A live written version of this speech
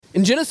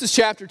In Genesis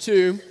chapter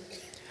 2,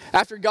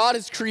 after God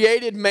has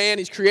created man,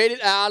 he's created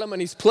Adam, and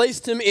he's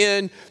placed him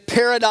in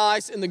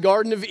paradise in the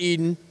Garden of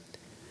Eden,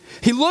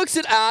 he looks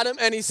at Adam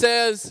and he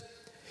says,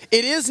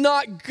 "It is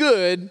not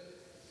good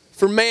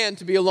for man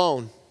to be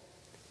alone.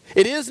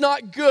 It is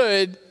not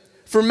good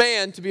for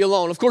man to be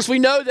alone." Of course, we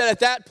know that at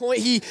that point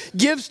he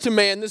gives to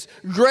man this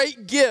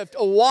great gift,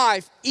 a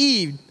wife,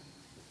 Eve.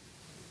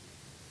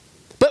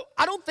 But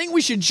I don't think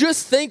we should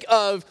just think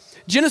of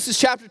Genesis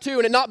chapter 2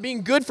 and it not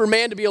being good for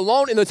man to be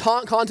alone in the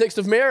context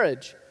of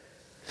marriage.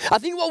 I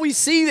think what we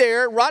see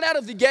there right out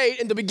of the gate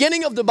in the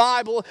beginning of the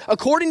Bible,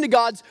 according to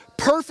God's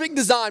perfect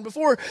design,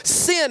 before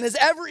sin has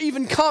ever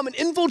even come and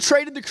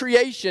infiltrated the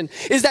creation,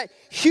 is that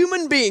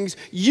human beings,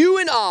 you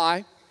and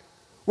I,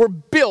 were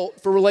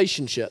built for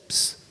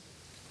relationships.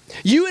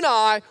 You and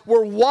I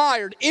were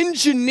wired,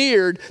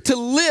 engineered to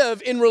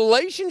live in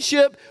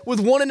relationship with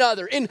one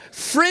another, in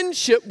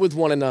friendship with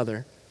one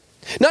another.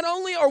 Not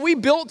only are we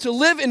built to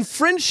live in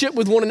friendship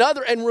with one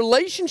another and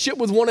relationship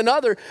with one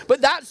another,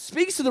 but that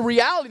speaks to the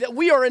reality that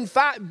we are in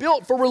fact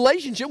built for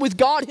relationship with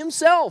God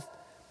himself.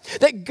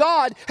 That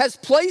God has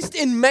placed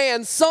in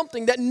man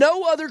something that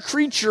no other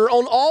creature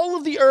on all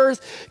of the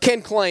earth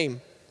can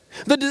claim.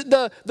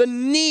 The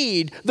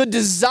need, the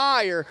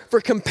desire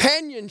for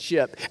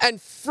companionship and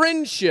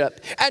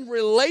friendship and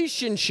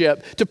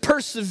relationship to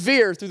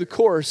persevere through the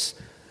course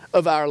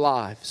of our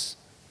lives.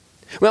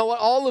 Well, what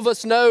all of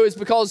us know is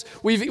because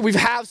we've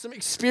had some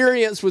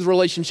experience with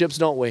relationships,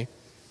 don't we?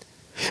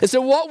 And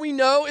so what we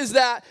know is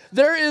that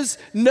there is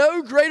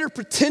no greater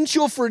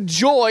potential for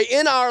joy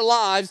in our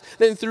lives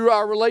than through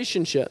our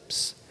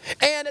relationships.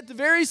 And at the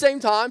very same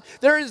time,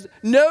 there is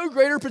no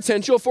greater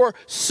potential for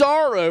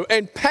sorrow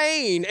and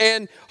pain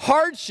and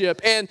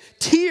hardship and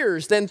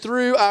tears than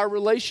through our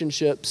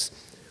relationships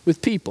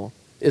with people,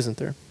 isn't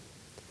there?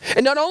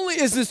 And not only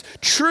is this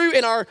true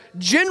in our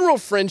general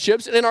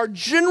friendships and in our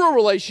general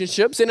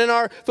relationships and in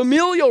our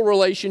familial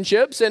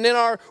relationships and in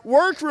our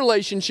work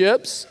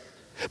relationships,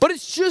 but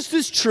it's just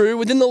as true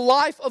within the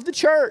life of the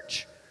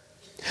church.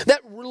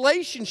 That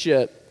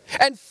relationship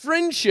and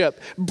friendship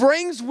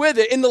brings with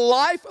it in the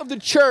life of the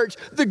church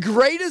the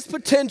greatest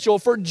potential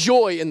for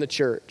joy in the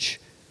church.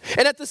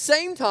 And at the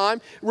same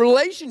time,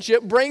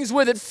 relationship brings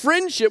with it,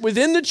 friendship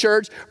within the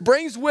church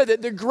brings with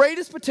it the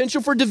greatest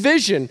potential for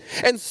division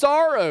and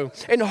sorrow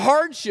and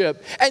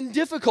hardship and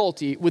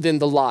difficulty within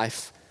the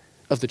life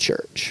of the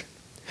church.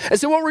 And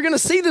so what we're going to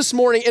see this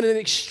morning in an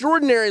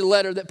extraordinary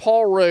letter that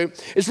Paul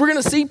wrote is we're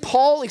going to see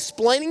Paul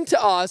explaining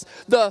to us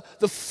the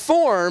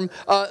form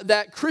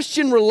that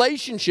Christian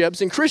relationships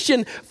and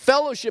Christian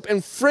fellowship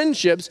and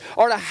friendships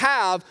are to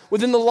have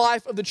within the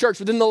life of the church,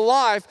 within the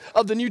life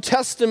of the New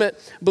Testament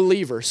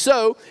believer.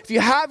 So if you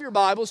have your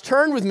Bibles,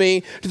 turn with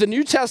me to the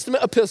New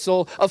Testament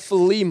epistle of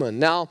Philemon.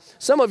 Now,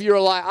 some of you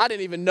are like, I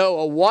didn't even know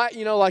a what,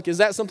 like, is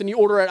that something you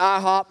order at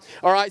IHOP?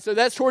 All right, so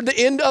that's toward the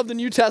end of the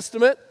New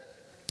Testament.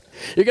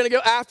 You're going to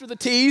go after the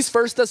T's,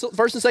 1st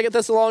and 2nd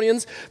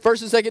Thessalonians,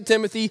 1st and 2nd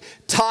Timothy,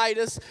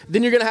 Titus.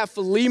 Then you're going to have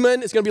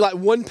Philemon. It's going to be like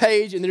one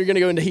page, and then you're going to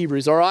go into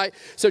Hebrews, all right?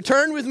 So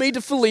turn with me to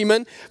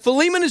Philemon.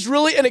 Philemon is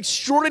really an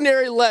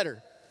extraordinary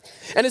letter.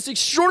 And it's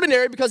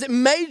extraordinary because it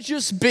may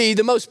just be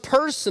the most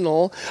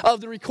personal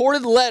of the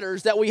recorded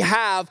letters that we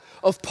have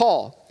of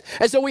Paul.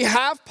 And so we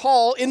have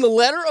Paul in the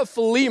letter of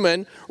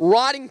Philemon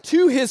writing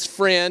to his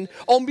friend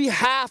on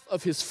behalf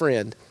of his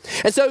friend.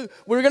 And so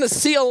we're going to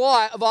see a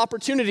lot of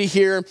opportunity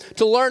here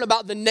to learn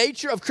about the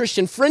nature of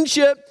Christian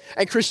friendship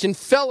and Christian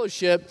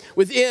fellowship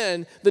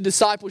within the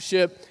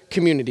discipleship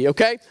community,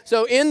 okay?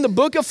 So in the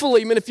book of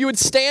Philemon, if you would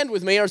stand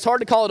with me, or it's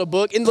hard to call it a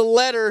book, in the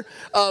letter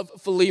of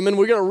Philemon,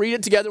 we're going to read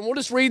it together, and we'll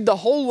just read the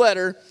whole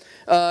letter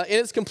in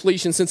its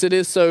completion since it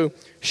is so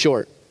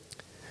short.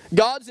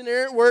 God's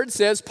inerrant word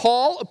says,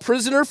 Paul, a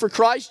prisoner for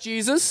Christ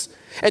Jesus,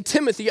 and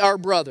Timothy, our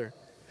brother.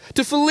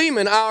 To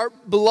Philemon, our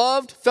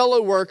beloved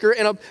fellow worker,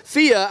 and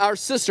Apphia, our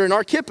sister, and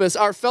Archippus,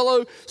 our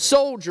fellow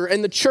soldier,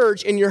 and the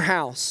church in your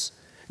house.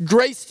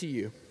 Grace to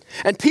you,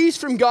 and peace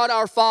from God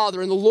our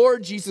Father and the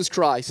Lord Jesus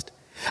Christ.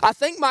 I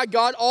thank my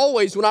God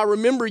always when I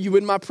remember you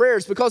in my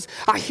prayers, because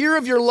I hear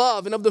of your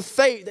love and of the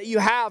faith that you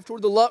have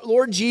toward the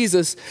Lord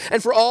Jesus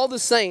and for all the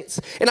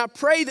saints. And I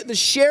pray that the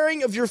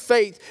sharing of your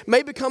faith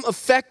may become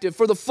effective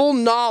for the full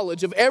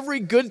knowledge of every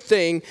good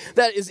thing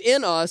that is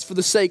in us for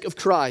the sake of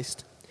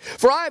Christ.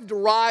 For I have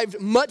derived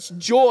much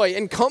joy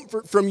and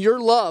comfort from your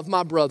love,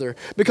 my brother,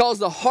 because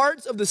the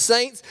hearts of the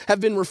saints have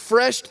been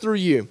refreshed through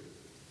you.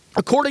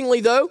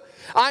 Accordingly, though,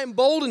 I am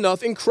bold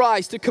enough in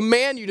Christ to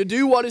command you to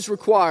do what is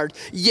required.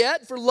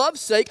 Yet, for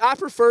love's sake, I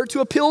prefer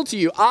to appeal to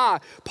you. I,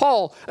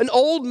 Paul, an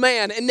old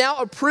man and now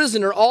a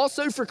prisoner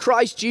also for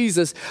Christ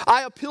Jesus,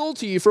 I appeal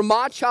to you for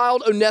my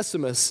child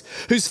Onesimus,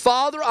 whose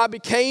father I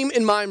became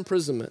in my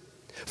imprisonment.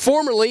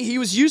 Formerly, he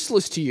was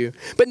useless to you,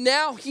 but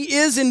now he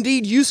is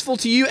indeed useful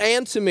to you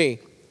and to me.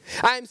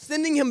 I am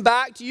sending him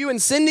back to you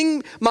and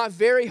sending my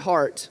very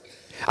heart.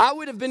 I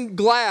would have been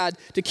glad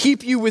to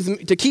keep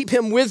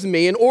him with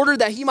me in order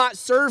that he might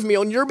serve me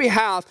on your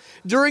behalf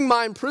during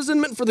my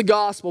imprisonment for the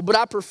gospel, but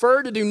I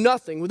prefer to do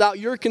nothing without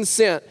your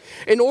consent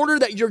in order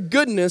that your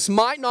goodness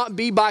might not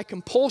be by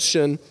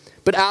compulsion,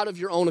 but out of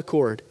your own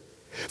accord.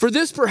 For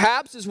this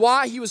perhaps is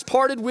why he was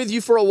parted with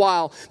you for a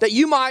while, that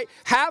you might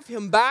have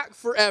him back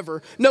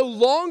forever, no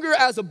longer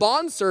as a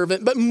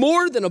bondservant, but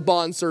more than a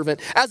bondservant,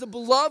 as a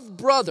beloved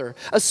brother,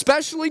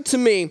 especially to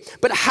me,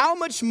 but how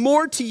much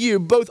more to you,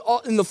 both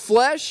in the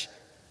flesh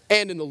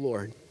and in the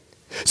Lord.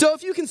 So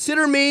if you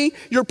consider me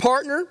your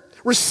partner,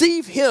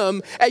 receive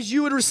him as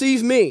you would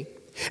receive me.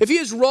 If he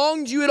has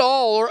wronged you at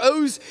all or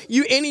owes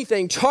you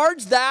anything,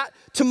 charge that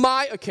to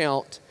my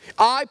account.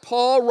 I,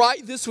 Paul,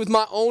 write this with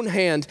my own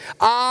hand.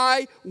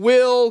 I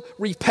will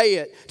repay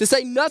it, to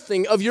say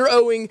nothing of your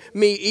owing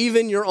me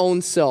even your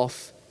own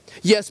self.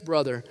 Yes,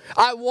 brother,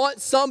 I want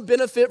some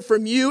benefit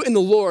from you in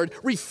the Lord.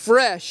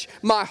 Refresh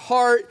my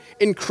heart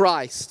in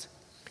Christ.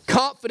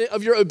 Confident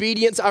of your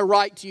obedience, I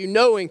write to you,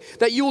 knowing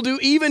that you will do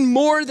even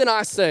more than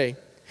I say.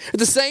 At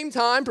the same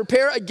time,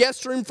 prepare a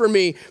guest room for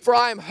me, for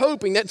I am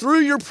hoping that through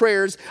your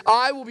prayers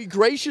I will be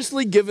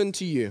graciously given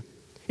to you.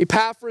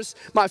 Epaphras,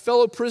 my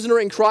fellow prisoner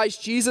in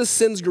Christ Jesus,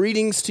 sends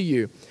greetings to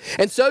you.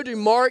 And so do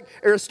Mark,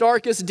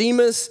 Aristarchus,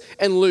 Demas,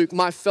 and Luke,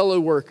 my fellow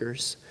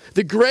workers.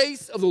 The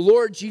grace of the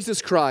Lord Jesus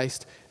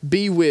Christ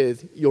be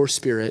with your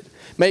spirit.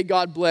 May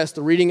God bless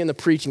the reading and the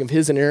preaching of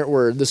his inerrant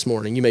word this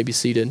morning. You may be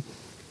seated.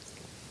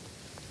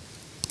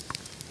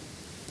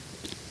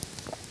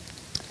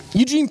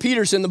 Eugene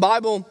Peterson, the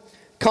Bible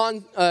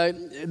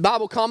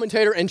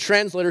commentator and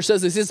translator,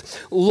 says this: his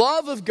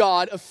love of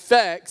God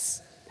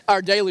affects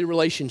our daily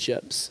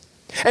relationships.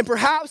 And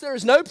perhaps there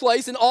is no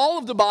place in all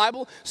of the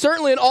Bible,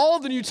 certainly in all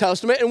of the New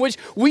Testament, in which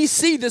we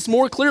see this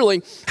more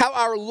clearly, how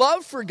our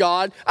love for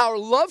God, our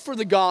love for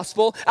the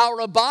gospel,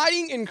 our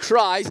abiding in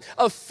Christ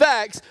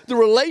affects the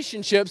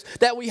relationships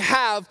that we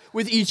have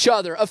with each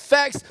other,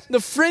 affects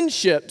the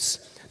friendships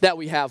that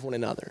we have one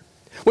another.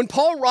 When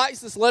Paul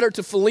writes this letter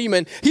to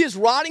Philemon, he is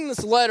writing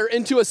this letter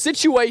into a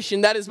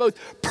situation that is both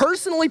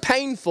personally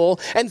painful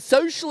and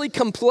socially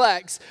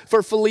complex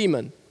for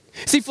Philemon.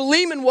 See,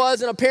 Philemon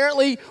was an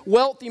apparently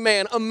wealthy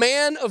man, a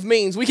man of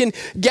means. We can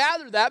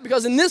gather that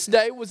because in this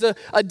day was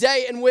a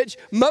day in which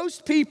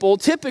most people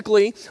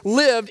typically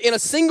lived in a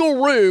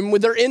single room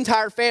with their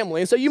entire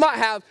family. And so you might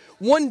have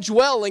one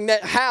dwelling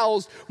that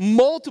housed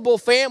multiple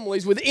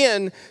families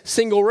within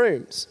single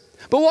rooms.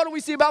 But what do we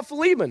see about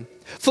Philemon?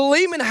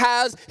 Philemon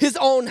has his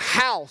own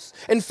house.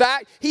 In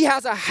fact, he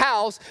has a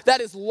house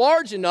that is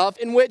large enough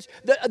in which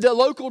the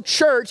local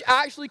church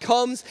actually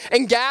comes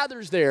and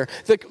gathers there.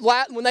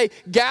 When they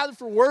gather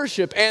for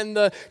worship and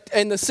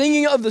the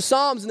singing of the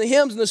psalms and the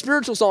hymns and the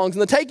spiritual songs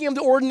and the taking of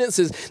the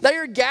ordinances, they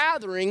are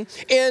gathering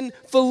in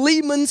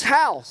Philemon's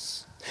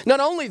house.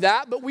 Not only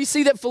that, but we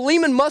see that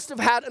Philemon must have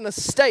had an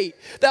estate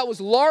that was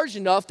large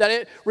enough that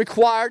it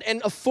required and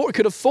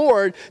could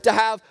afford to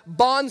have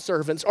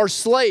bondservants or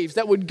slaves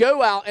that would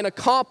go out and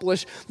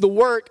accomplish the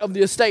work of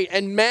the estate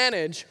and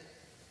manage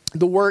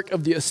the work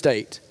of the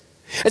estate.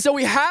 And so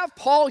we have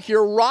Paul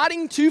here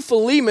writing to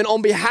Philemon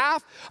on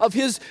behalf of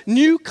his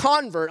new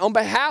convert, on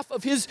behalf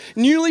of his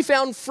newly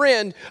found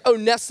friend,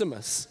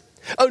 Onesimus.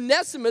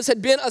 Onesimus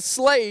had been a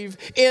slave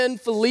in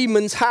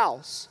Philemon's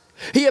house.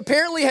 He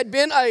apparently had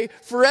been a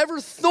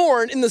forever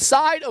thorn in the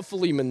side of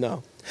Philemon,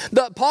 though.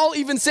 Paul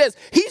even says,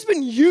 he's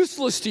been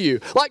useless to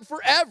you. Like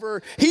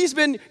forever, he's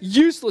been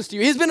useless to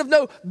you. He's been of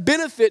no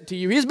benefit to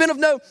you. He's been of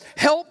no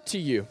help to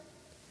you.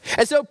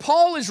 And so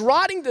Paul is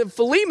writing to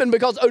Philemon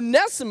because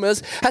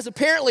Onesimus has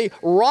apparently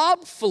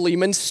robbed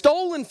Philemon,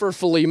 stolen for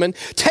Philemon,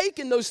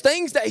 taken those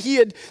things that he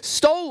had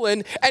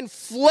stolen and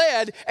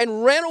fled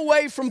and ran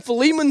away from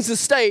Philemon's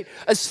estate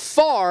as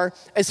far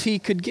as he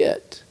could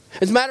get.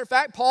 As a matter of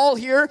fact, Paul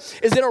here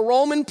is in a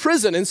Roman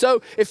prison. And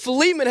so if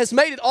Philemon has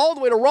made it all the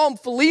way to Rome,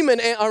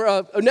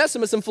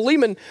 Onesimus and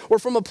Philemon were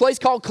from a place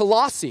called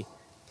Colossae.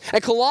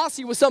 And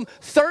Colossae was some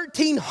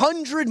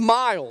 1,300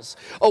 miles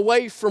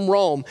away from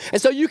Rome.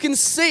 And so you can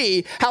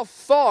see how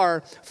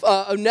far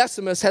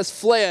Onesimus has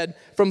fled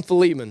from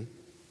Philemon.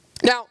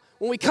 Now,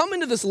 when we come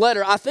into this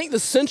letter, I think the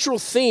central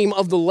theme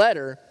of the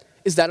letter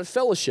is that of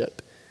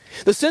fellowship.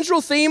 The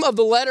central theme of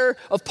the letter,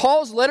 of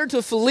Paul's letter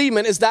to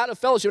Philemon, is that of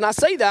fellowship. And I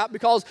say that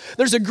because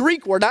there's a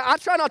Greek word. I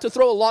try not to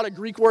throw a lot of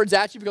Greek words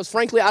at you because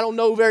frankly, I don't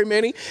know very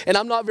many and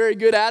I'm not very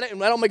good at it and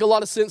that don't make a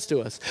lot of sense to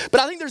us. But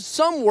I think there's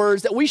some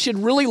words that we should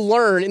really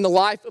learn in the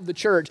life of the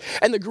church.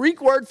 And the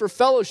Greek word for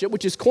fellowship,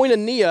 which is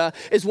koinonia,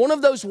 is one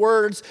of those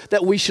words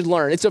that we should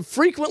learn. It's a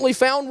frequently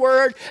found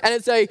word and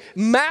it's a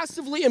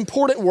massively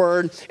important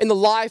word in the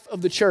life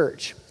of the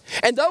church.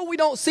 And though we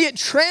don't see it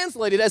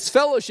translated as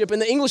fellowship in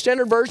the English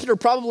Standard Version or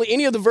probably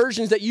any of the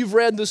versions that you've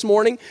read this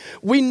morning,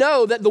 we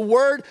know that the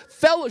word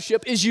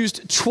fellowship is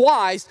used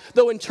twice,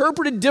 though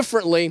interpreted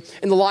differently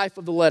in the life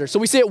of the letter. So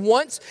we see it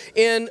once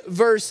in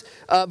verse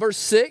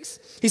 6.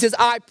 He says,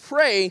 I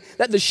pray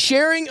that the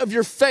sharing of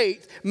your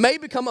faith may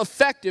become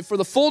effective for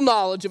the full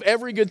knowledge of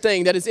every good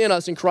thing that is in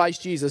us in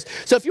Christ Jesus.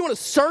 So if you want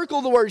to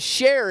circle the word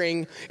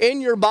sharing in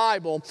your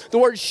Bible, the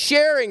word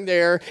sharing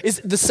there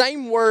is the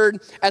same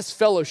word as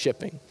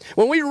fellowshipping.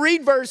 When we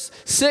read verse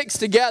 6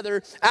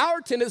 together, our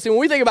tendency, when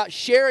we think about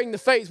sharing the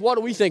faith, what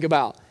do we think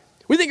about?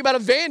 We think about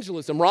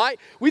evangelism, right?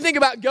 We think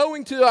about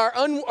going to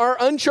our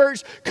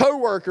unchurched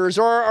coworkers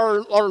or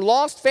our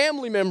lost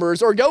family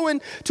members, or going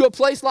to a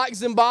place like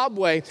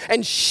Zimbabwe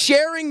and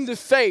sharing the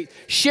faith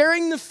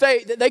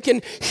that they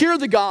can hear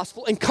the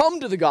gospel and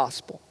come to the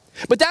gospel.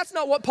 But that's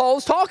not what Paul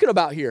is talking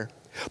about here.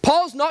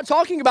 Paul's not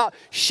talking about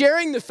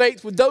sharing the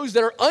faith with those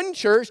that are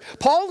unchurched.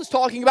 Paul is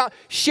talking about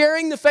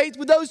sharing the faith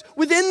with those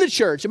within the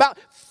church, about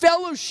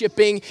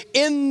fellowshipping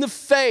in the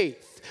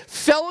faith.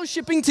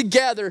 Fellowshipping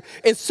together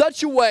in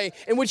such a way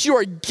in which you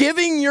are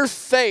giving your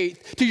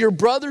faith to your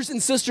brothers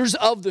and sisters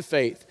of the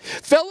faith.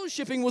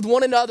 Fellowshipping with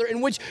one another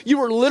in which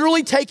you are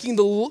literally taking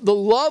the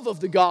love of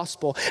the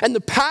gospel and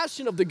the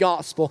passion of the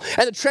gospel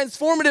and the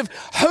transformative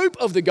hope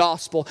of the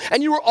gospel,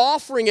 and you are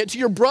offering it to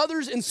your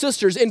brothers and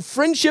sisters in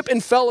friendship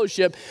and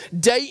fellowship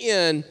day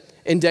in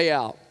and day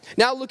out.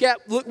 Now look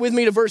with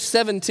me to verse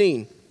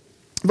 17.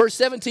 Verse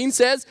 17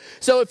 says,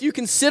 so if you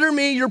consider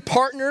me your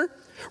partner,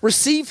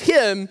 receive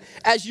him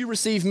as you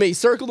receive me.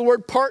 Circle the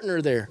word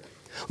partner there.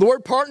 The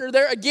word partner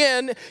there,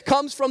 again,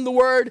 comes from the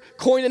word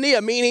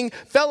koinonia, meaning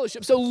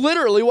fellowship. So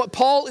literally what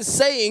Paul is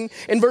saying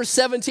in verse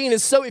 17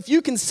 is, so if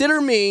you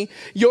consider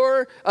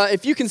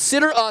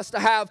us to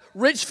have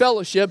rich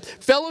fellowship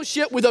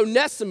with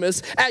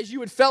Onesimus as you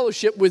would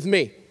fellowship with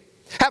me.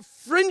 Have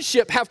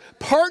friendship, have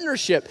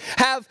partnership,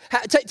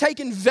 take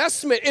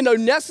investment in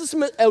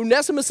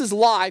Onesimus's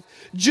life,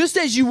 just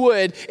as you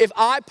would if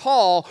I,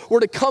 Paul, were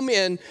to come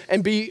in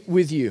and be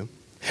with you.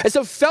 And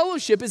so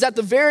fellowship is at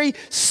the very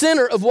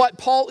center of what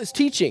Paul is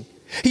teaching.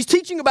 He's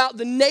teaching about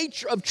the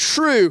nature of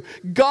true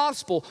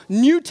gospel,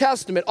 New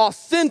Testament,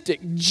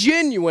 authentic,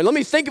 genuine. Let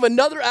me think of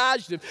another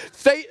adjective,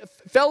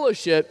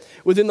 fellowship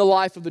within the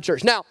life of the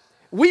church. Now,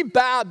 we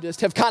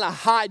Baptists have kind of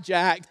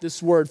hijacked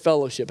this word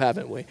fellowship,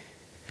 haven't we?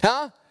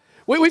 Huh?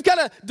 We've kind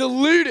of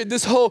diluted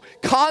this whole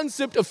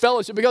concept of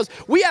fellowship, because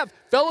we have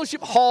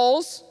fellowship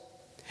halls,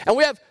 and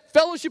we have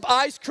fellowship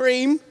ice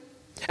cream,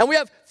 and we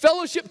have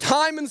fellowship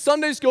time in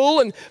Sunday school,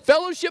 and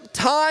fellowship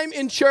time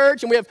in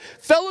church, and we have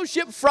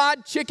fellowship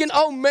fried chicken.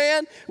 Oh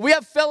man, we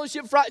have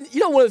fellowship fried. You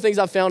know, one of the things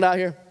I found out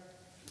here,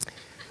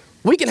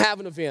 we can have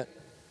an event.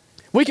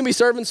 We can be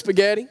serving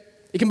spaghetti.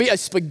 It can be a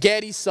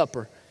spaghetti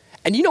supper.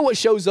 And you know what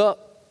shows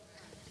up?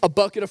 A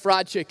bucket of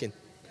fried chicken.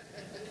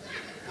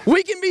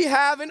 We can be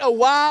having a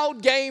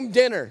wild game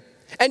dinner.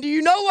 And do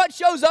you know what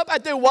shows up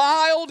at the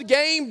wild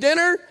game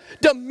dinner?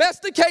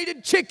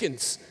 Domesticated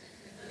chickens.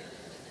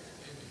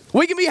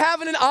 We can be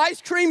having an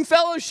ice cream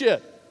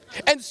fellowship,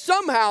 and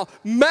somehow,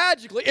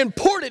 magically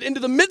imported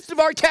into the midst of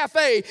our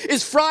cafe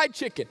is fried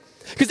chicken.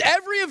 Because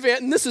every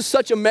event, and this is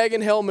such a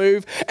Meghan Hill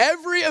move,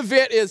 every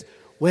event is,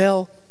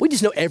 well, we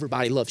just know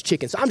everybody loves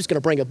chicken, so I'm just going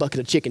to bring a bucket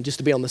of chicken just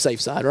to be on the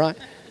safe side, right?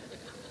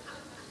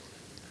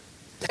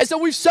 And so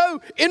we've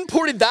so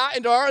imported that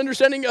into our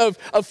understanding of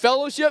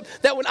fellowship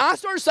that when I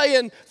start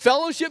saying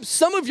fellowship,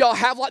 some of y'all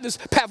have like this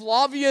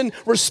Pavlovian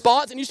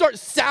response and you start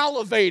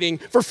salivating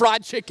for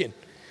fried chicken,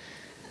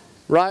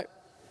 right?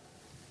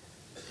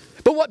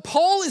 But what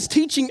Paul is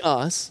teaching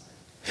us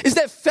is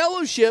that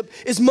fellowship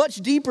is much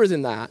deeper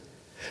than that.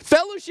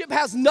 Fellowship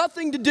has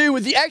nothing to do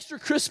with the extra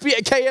crispy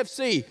at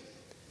KFC.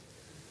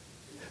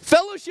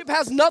 Fellowship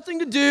has nothing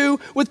to do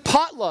with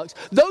potlucks.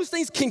 Those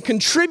things can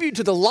contribute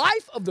to the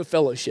life of the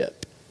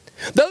fellowship.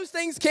 Those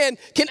things can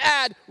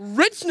add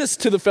richness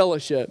to the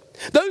fellowship.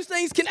 Those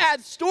things can add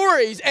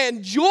stories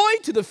and joy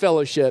to the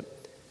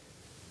fellowship.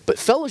 But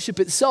fellowship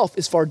itself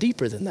is far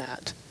deeper than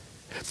that.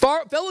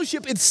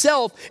 Fellowship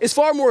itself is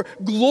far more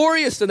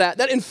glorious than that.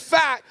 That in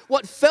fact,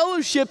 what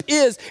fellowship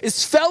is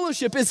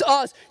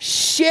us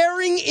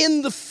sharing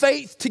in the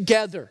faith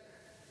together.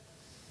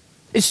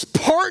 It's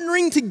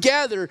partnering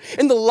together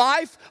in the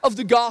life of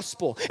the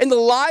gospel, in the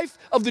life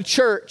of the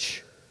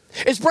church.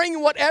 It's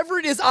bringing whatever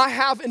it is I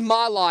have in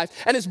my life,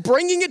 and it's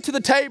bringing it to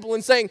the table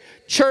and saying,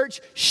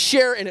 church,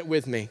 share in it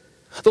with me.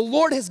 The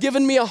Lord has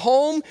given me a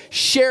home,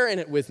 share in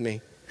it with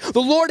me.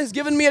 The Lord has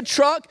given me a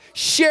truck,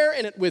 share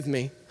in it with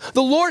me.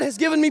 The Lord has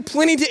given me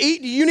plenty to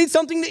eat. Do you need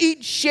something to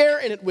eat? Share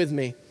in it with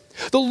me.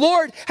 The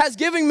Lord has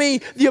given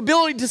me the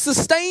ability to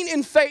sustain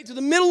in faith through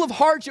the middle of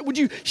hardship. Would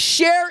you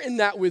share in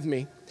that with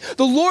me?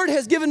 The Lord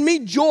has given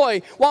me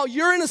joy while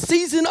you're in a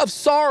season of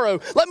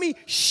sorrow. Let me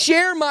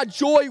share my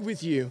joy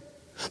with you.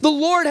 The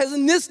Lord has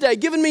in this day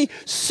given me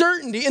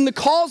certainty in the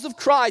cause of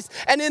Christ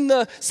and in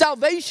the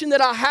salvation that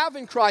I have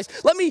in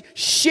Christ. Let me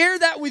share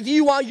that with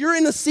you while you're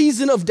in a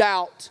season of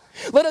doubt.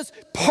 Let us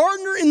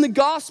partner in the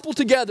gospel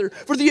together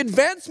for the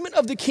advancement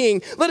of the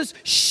King. Let us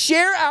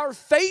share our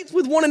faith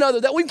with one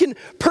another that we can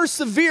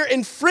persevere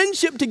in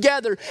friendship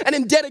together and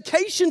in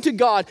dedication to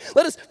God.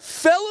 Let us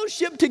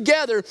fellowship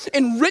together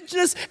in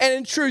richness and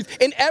in truth.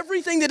 And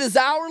everything that is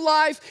our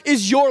life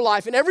is your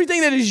life. And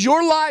everything that is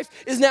your life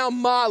is now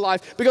my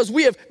life, because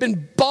we have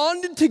been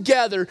bonded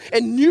together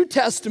in New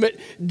Testament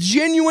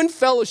genuine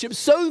fellowship,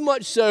 so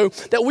much so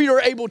that we are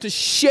able to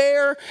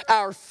share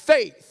our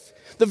faith,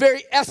 the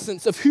very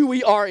essence of who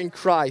we are in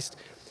Christ,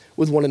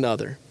 with one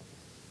another.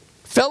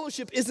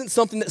 Fellowship isn't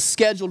something that's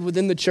scheduled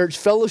within the church.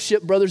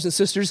 Fellowship, brothers and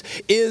sisters,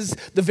 is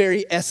the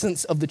very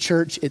essence of the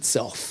church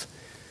itself.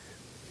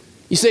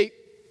 You see,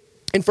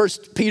 in 1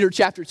 Peter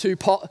chapter 2,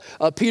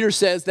 Peter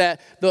says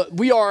that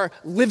we are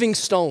living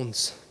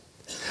stones.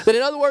 That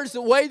in other words,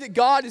 the way that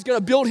God is going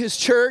to build his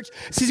church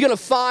is he's going to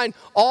find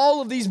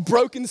all of these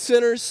broken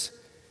sinners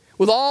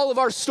with all of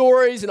our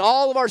stories and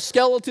all of our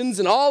skeletons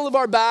and all of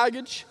our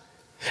baggage.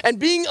 And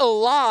being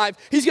alive,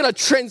 he's going to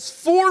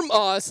transform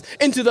us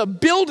into the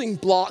building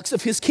blocks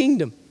of his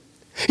kingdom.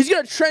 He's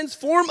going to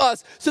transform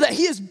us so that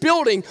he is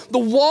building the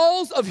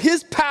walls of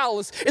his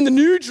palace in the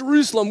New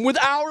Jerusalem with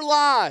our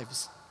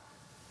lives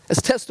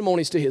as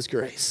testimonies to his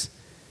grace.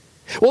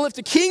 Well, if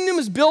the kingdom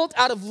is built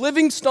out of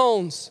living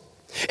stones,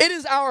 it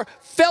is our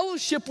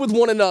fellowship with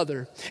one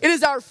another. It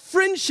is our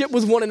friendship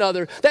with one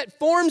another that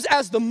forms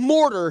as the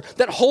mortar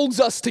that holds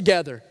us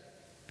together.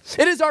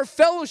 It is our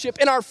fellowship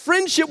and our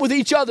friendship with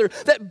each other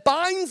that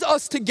binds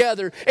us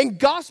together in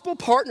gospel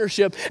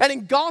partnership and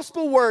in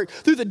gospel work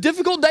through the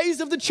difficult days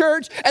of the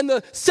church and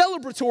the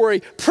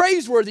celebratory,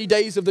 praiseworthy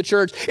days of the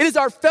church. It is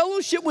our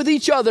fellowship with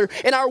each other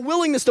and our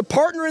willingness to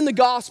partner in the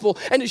gospel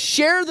and to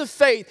share the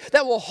faith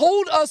that will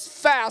hold us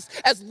fast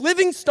as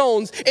living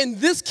stones in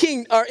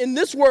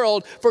this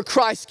world for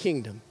Christ's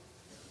kingdom.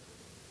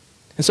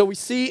 And so we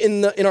see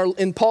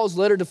in Paul's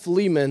letter to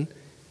Philemon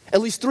at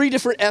least three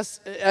different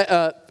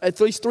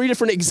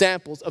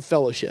examples of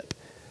fellowship.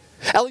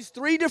 At least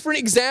three different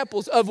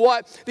examples of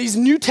what these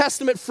New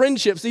Testament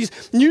friendships,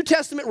 these New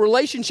Testament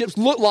relationships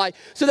look like,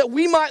 so that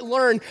we might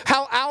learn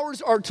how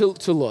ours are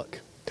to look.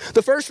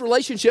 The first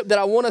relationship that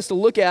I want us to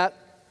look at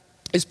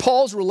is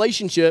Paul's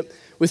relationship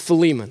with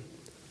Philemon.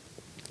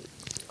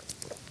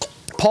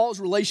 Paul's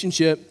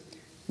relationship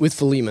with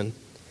Philemon.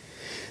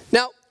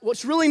 Now,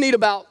 what's really neat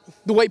about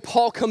the way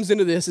Paul comes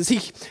into this is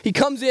he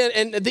comes in,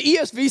 and the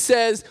ESV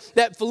says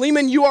that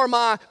Philemon, you are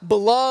my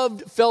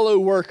beloved fellow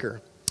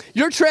worker.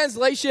 Your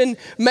translation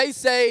may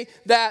say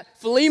that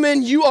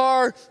Philemon, you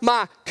are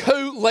my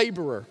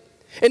co-laborer.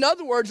 In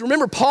other words,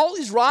 remember, Paul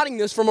is writing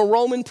this from a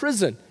Roman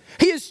prison.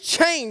 He is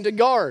chained to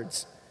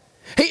guards.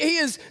 He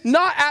is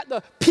not at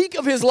the peak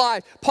of his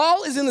life.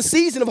 Paul is in the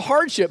season of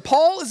hardship.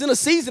 Paul is in a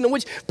season in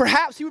which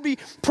perhaps he would be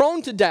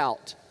prone to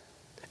doubt.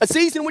 A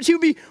season in which he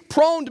would be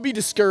prone to be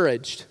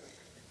discouraged.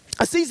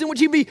 A season in which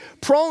he'd be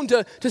prone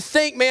to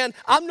think, man,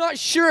 I'm not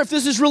sure if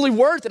this is really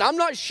worth it. I'm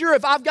not sure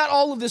if I've got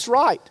all of this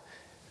right.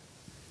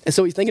 And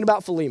so he's thinking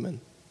about Philemon.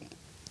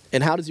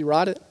 And how does he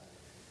write it?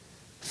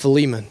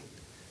 Philemon,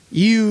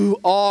 you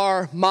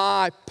are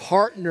my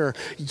partner.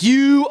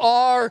 You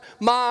are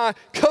my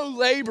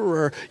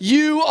co-laborer.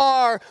 You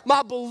are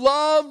my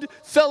beloved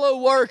fellow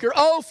worker.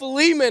 Oh,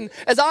 Philemon,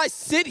 as I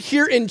sit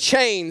here in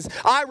chains,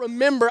 I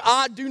remember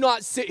I do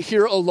not sit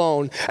here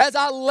alone. As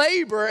I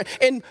labor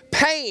in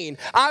pain,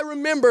 I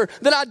remember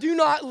that I do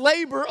not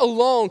labor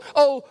alone.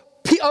 Oh,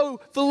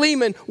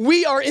 Philemon,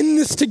 we are in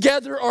this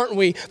together, aren't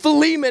we?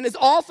 Philemon, as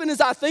often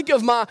as I think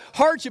of my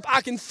hardship,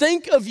 I can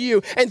think of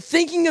you, and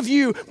thinking of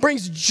you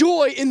brings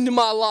joy into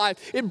my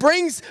life. It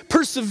brings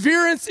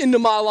perseverance into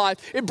my life.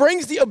 It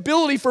brings the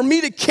ability for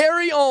me to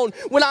carry on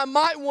when I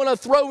might want to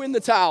throw in the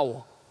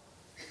towel.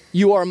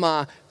 You are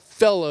my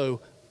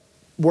fellow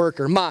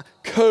worker, my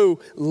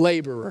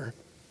co-laborer.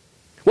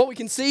 What we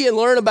can see and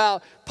learn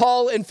about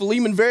Paul and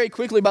Philemon very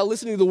quickly by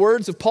listening to the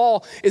words of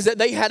Paul is that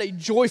they had a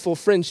joyful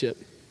friendship.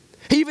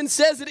 He even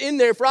says it in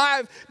there, for I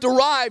have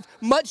derived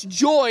much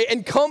joy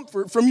and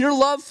comfort from your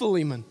love,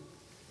 Philemon.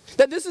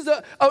 That this is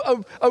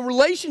a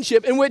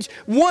relationship in which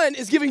one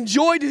is giving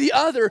joy to the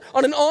other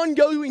on an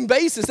ongoing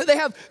basis. That they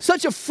have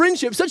such a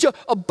friendship, such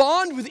a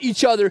bond with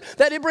each other,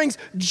 that it brings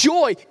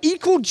joy,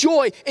 equal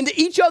joy into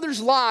each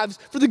other's lives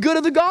for the good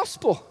of the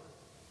gospel.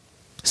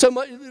 So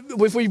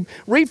if you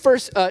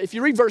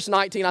read verse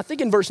 19, I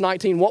think in verse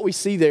 19 what we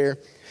see there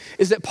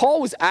is that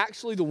Paul was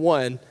actually the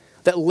one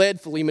that led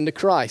Philemon to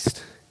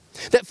Christ.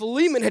 That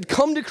Philemon had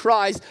come to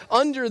Christ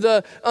under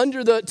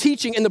the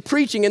teaching and the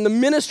preaching and the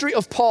ministry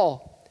of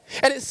Paul.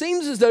 And it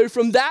seems as though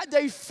from that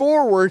day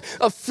forward,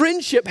 a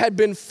friendship had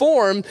been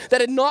formed that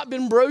had not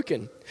been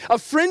broken. A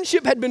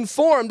friendship had been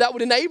formed that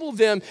would enable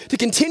them to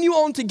continue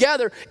on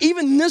together,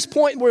 even this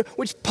point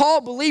which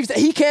Paul believes that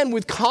he can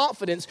with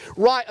confidence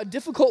write a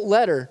difficult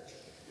letter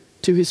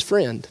to his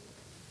friend.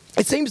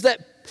 It seems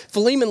that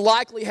Philemon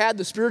likely had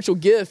the spiritual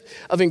gift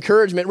of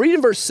encouragement. Read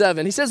in verse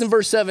 7. He says in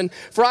verse 7,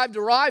 "For I have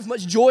derived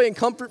much joy and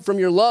comfort from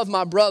your love,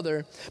 my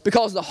brother,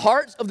 because the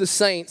hearts of the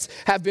saints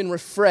have been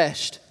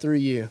refreshed through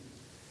you."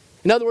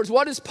 In other words,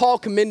 what is Paul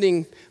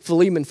commending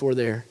Philemon for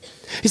there?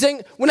 He's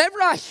saying,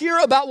 whenever I hear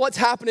about what's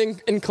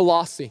happening in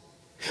Colossae,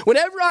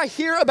 whenever I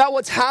hear about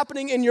what's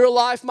happening in your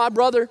life, my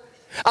brother,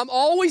 I'm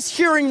always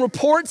hearing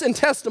reports and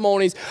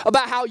testimonies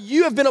about how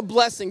you have been a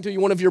blessing to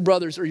one of your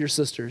brothers or your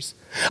sisters.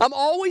 I'm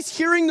always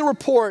hearing the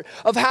report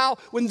of how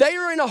when they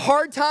are in a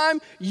hard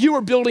time, you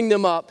are building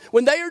them up.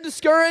 When they are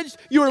discouraged,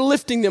 you are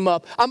lifting them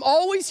up. I'm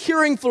always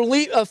hearing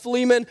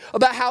Philemon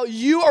about how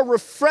you are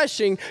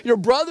refreshing your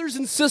brothers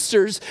and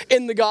sisters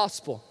in the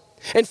gospel.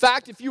 In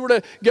fact, if you were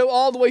to go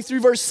all the way through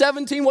verse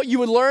 17, what you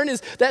would learn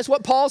is that's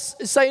what Paul's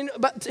saying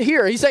about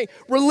here. He's saying,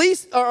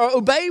 release or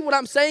obey what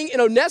I'm saying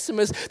in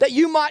Onesimus, that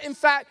you might in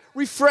fact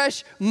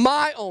refresh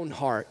my own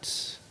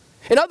heart.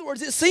 In other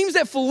words, it seems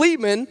that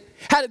Philemon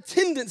had a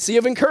tendency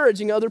of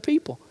encouraging other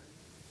people.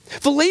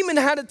 Philemon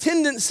had a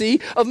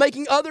tendency of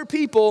making other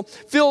people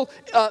feel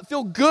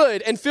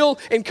good and feel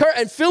encouraged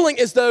and feeling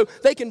as though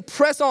they can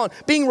press on,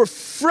 being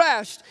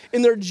refreshed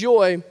in their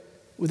joy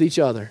with each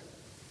other.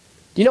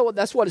 You know what?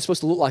 That's what it's supposed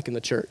to look like in the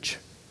church.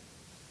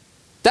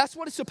 That's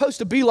what it's supposed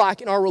to be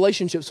like in our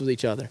relationships with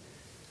each other.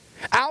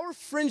 Our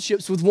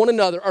friendships with one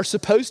another are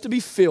supposed to be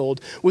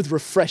filled with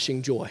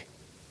refreshing joy.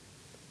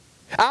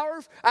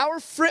 Our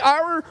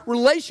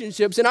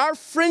relationships and our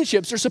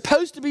friendships are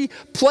supposed to be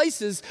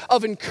places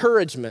of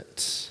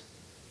encouragement.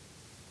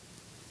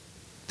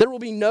 There will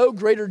be no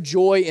greater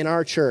joy in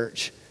our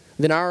church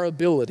than our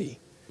ability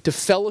to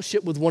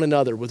fellowship with one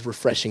another with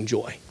refreshing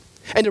joy.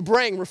 And to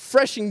bring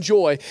refreshing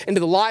joy into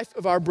the life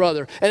of our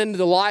brother and into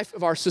the life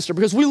of our sister.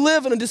 Because we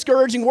live in a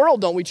discouraging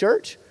world, don't we,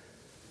 church?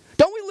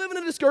 Don't we live in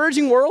a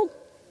discouraging world?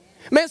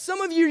 Man,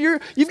 some of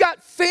you've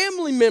got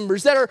family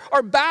members that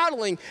are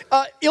battling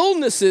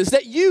illnesses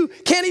that you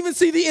can't even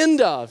see the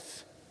end of.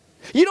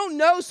 You don't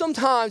know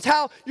sometimes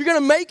how you're going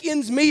to make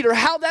ends meet or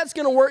how that's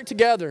going to work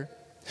together.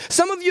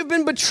 Some of you have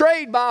been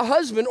betrayed by a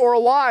husband or a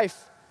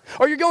wife.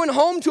 Or you're going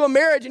home to a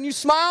marriage and you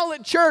smile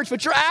at church,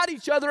 but you're at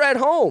each other at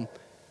home.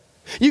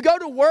 You go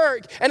to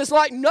work and it's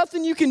like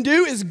nothing you can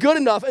do is good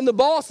enough and the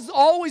boss is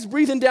always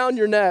breathing down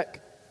your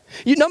neck.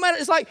 No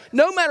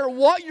matter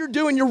what you're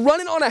doing, you're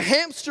running on a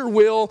hamster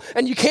wheel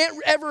and you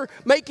can't ever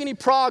make any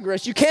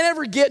progress. You can't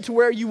ever get to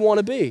where you want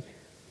to be.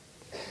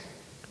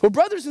 Well,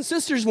 brothers and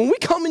sisters, when we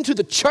come into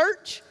the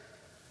church,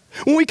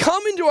 when we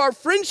come into our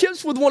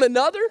friendships with one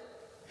another,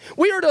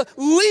 we are to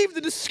leave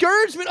the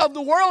discouragement of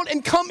the world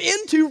and come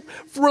into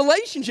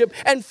relationship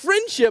and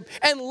friendship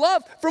and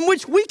love from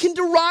which we can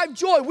derive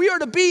joy. We are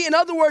to be, in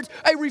other words,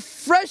 a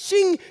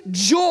refreshing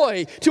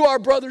joy to our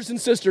brothers and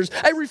sisters,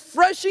 a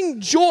refreshing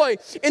joy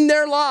in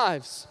their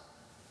lives.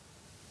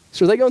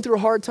 So are they going through a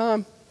hard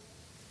time?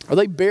 Are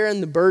they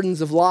bearing the burdens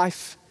of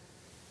life?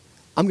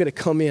 I'm going to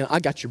come in.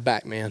 I got your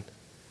back, man.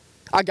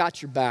 I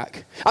got your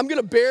back. I'm going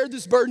to bear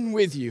this burden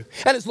with you.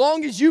 And as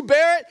long as you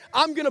bear it,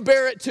 I'm going to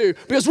bear it too.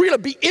 Because we're going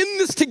to be in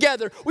this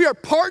together. We are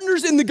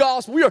partners in the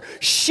gospel. We are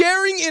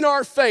sharing in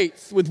our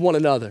faith with one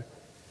another.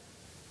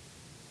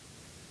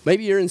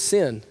 Maybe you're in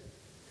sin.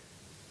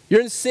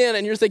 You're in sin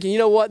and you're thinking, you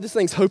know what? This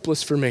thing's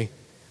hopeless for me.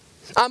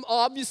 I'm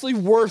obviously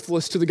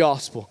worthless to the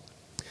gospel.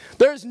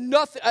 There's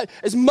nothing,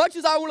 as much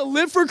as I want to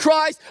live for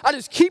Christ, I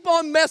just keep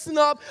on messing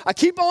up. I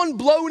keep on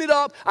blowing it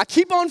up. I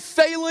keep on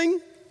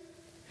failing.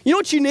 You know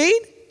what you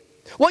need?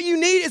 What you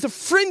need is a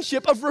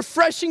friendship of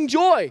refreshing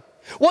joy.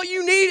 What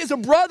you need is a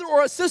brother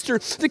or a sister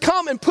to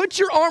come and put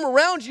your arm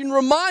around you and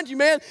remind you,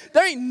 man,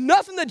 there ain't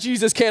nothing that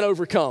Jesus can't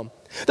overcome.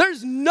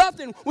 There's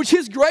nothing which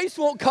his grace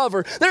won't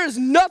cover. There is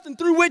nothing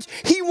through which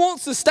he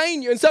won't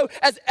sustain you. And so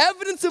as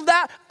evidence of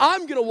that,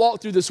 I'm going to walk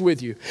through this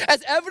with you.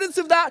 As evidence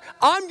of that,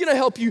 I'm going to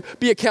help you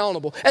be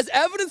accountable. As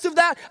evidence of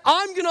that,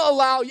 I'm going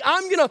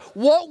to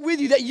walk with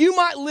you that you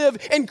might live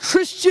in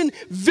Christian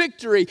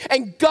victory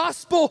and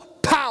gospel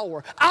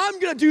power. I'm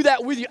going to do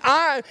that with you.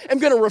 I am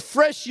going to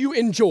refresh you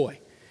in joy.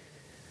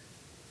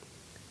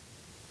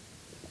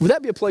 Would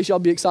that be a place y'all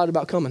be excited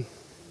about coming?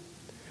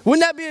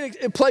 Wouldn't that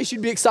be a place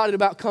you'd be excited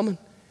about coming?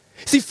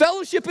 See,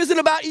 fellowship isn't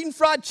about eating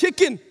fried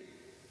chicken.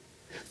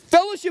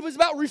 Fellowship is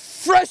about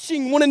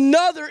refreshing one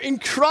another in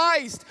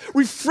Christ,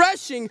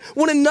 refreshing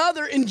one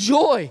another in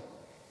joy.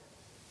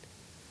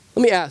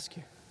 Let me ask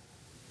you,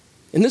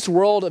 in this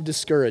world of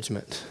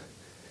discouragement,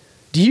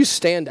 do you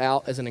stand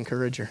out as an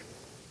encourager?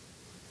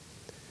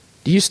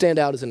 Do you stand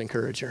out as an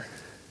encourager?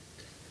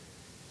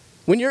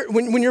 When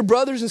your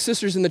brothers and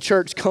sisters in the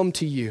church come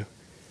to you,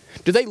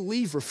 do they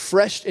leave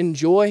refreshed in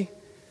joy?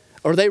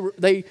 Or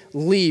they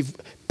leave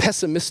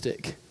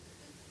pessimistic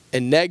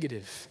and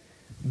negative,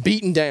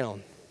 beaten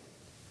down?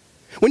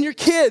 When your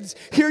kids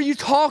hear you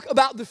talk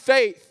about the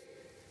faith,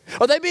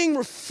 are they being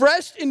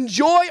refreshed in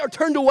joy or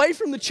turned away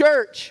from the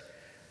church?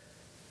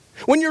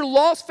 When your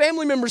lost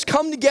family members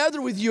come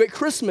together with you at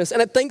Christmas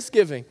and at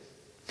Thanksgiving,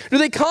 do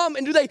they come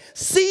and do they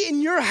see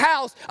in your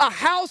house a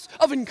house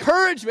of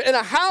encouragement and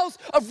a house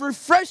of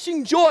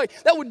refreshing joy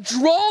that would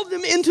draw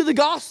them into the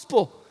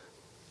gospel?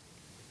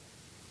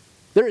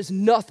 There is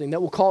nothing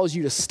that will cause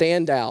you to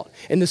stand out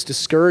in this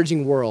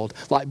discouraging world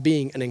like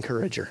being an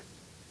encourager.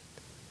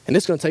 And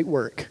it's going to take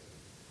work.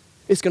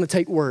 It's going to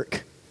take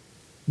work.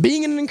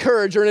 Being an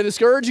encourager in a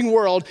discouraging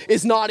world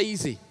is not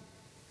easy.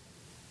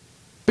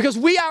 Because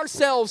we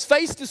ourselves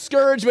face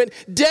discouragement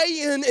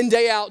day in and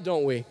day out,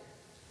 don't we?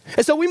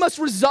 And so we must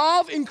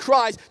resolve in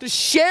Christ to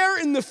share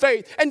in the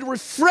faith and to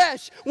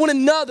refresh one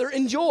another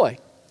in joy.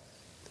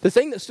 The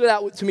thing that stood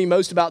out to me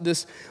most about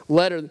this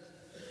letter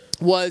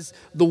was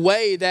the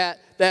way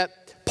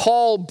that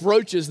Paul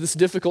broaches this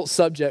difficult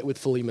subject with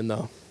Philemon,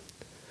 though.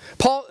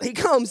 Paul, he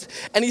comes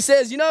and he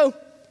says,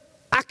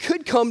 I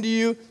could come to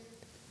you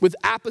with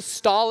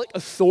apostolic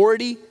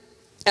authority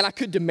and I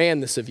could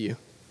demand this of you.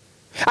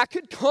 I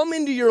could come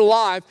into your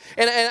life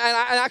and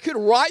I could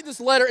write this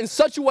letter in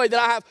such a way that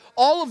I have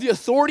all of the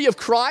authority of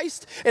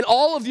Christ and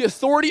all of the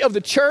authority of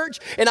the church.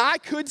 And I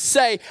could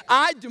say,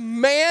 I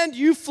demand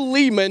you,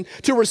 Philemon,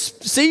 to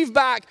receive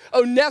back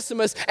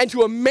Onesimus and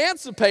to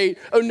emancipate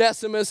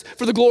Onesimus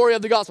for the glory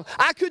of the gospel.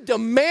 I could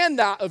demand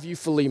that of you,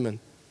 Philemon.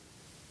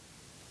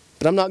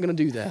 But I'm not going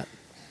to do that.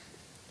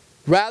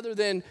 Rather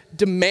than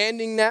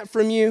demanding that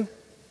from you,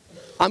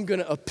 I'm going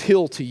to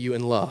appeal to you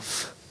in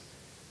love.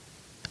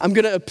 I'm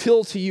going to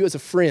appeal to you as a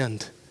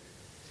friend.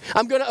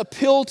 I'm going to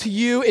appeal to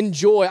you in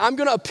joy. I'm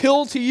going to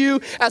appeal to you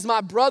as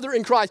my brother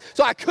in Christ.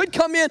 So I could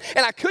come in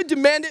and I could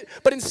demand it,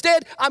 but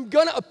instead I'm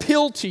going to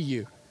appeal to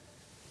you.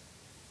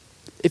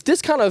 If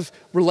this kind of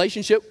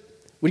relationship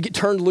would get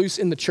turned loose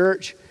in the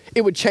church,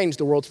 it would change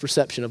the world's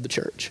perception of the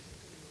church.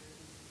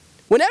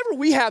 Whenever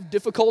we have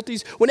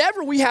difficulties,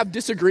 whenever we have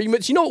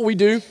disagreements, you know what we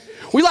do?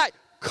 We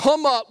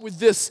come up with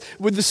this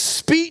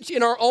speech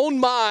in our own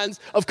minds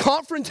of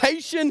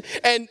confrontation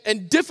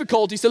and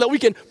difficulty so that we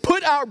can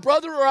put our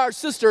brother or our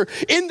sister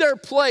in their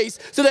place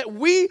so that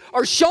we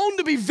are shown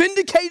to be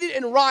vindicated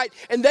and right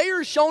and they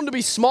are shown to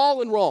be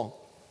small and wrong.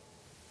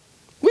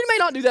 We may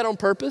not do that on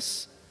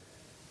purpose,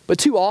 but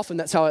too often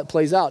that's how it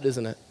plays out,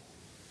 isn't it?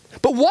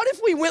 But what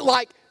if we went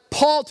like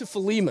Paul to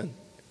Philemon?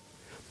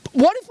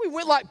 What if we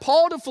went like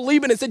Paul to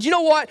Philemon and said, you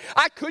know what?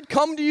 I could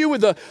come to you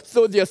with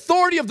the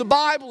authority of the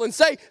Bible and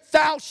say,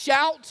 thou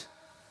shalt.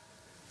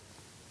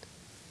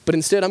 But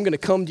instead, I'm going to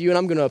come to you and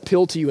I'm going to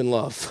appeal to you in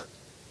love.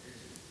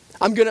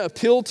 I'm going to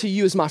appeal to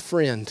you as my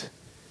friend.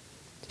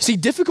 See,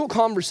 difficult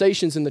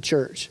conversations in the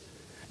church,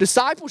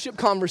 discipleship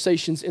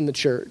conversations in the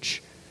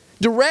church,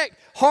 direct,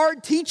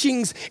 hard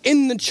teachings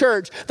in the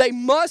church, they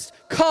must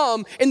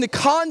come in the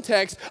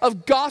context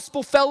of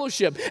gospel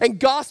fellowship and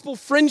gospel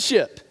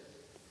friendship.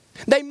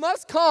 They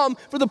must come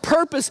for the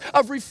purpose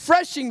of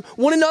refreshing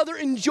one another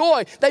in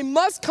joy. They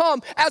must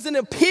come as an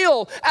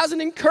appeal, as an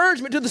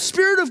encouragement to the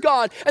Spirit of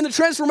God and the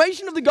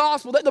transformation of the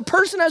gospel that the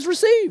person has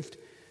received.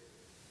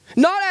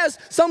 Not as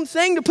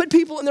something to put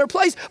people in their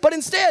place, but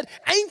instead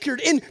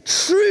anchored in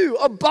true,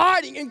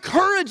 abiding,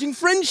 encouraging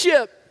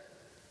friendship.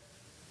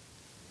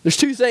 There's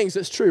two things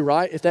that's true,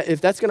 right? If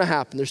that's going to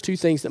happen, there's two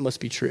things that must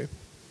be true.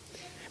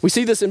 We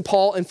see this in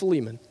Paul and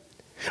Philemon.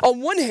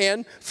 On one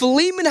hand,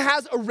 Philemon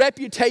has a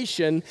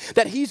reputation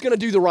that he's going to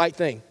do the right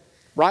thing,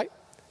 right?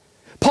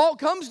 Paul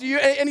comes to you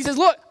and he says,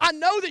 look, I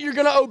know that you're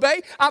going to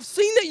obey. I've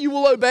seen that you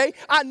will obey.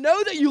 I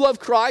know that you love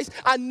Christ.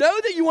 I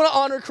know that you want to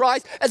honor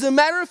Christ. As a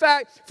matter of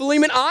fact,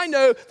 Philemon, I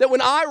know that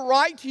when I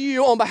write to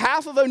you on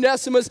behalf of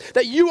Onesimus,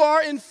 that you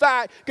are in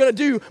fact going to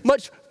do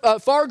much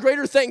far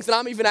greater things than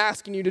I'm even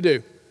asking you to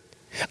do.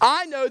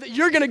 I know that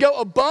you're going to go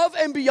above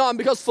and beyond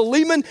because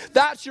Philemon,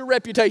 that's your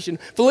reputation.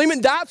 Philemon,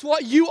 that's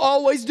what you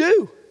always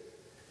do.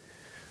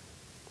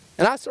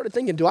 And I started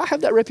thinking, do I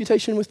have that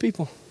reputation with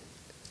people?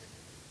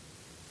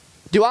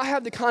 Do I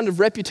have the kind of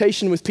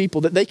reputation with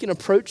people that they can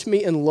approach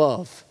me in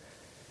love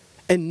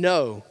and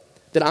know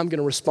that I'm going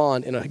to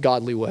respond in a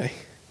godly way?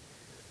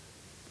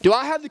 Do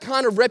I have the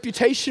kind of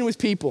reputation with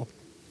people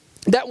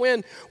that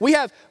when we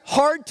have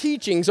hard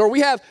teachings or we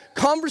have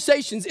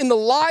conversations in the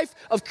life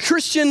of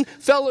Christian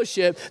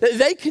fellowship, that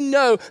they can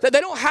know that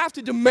they don't have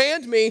to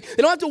demand me, they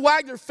don't have to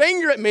wag their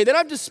finger at me, they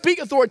don't have to speak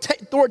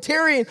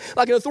authoritarian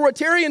like an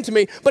authoritarian to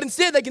me, but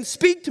instead they can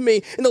speak to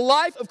me in the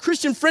life of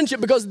Christian friendship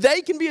because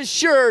they can be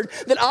assured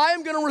that I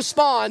am going to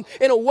respond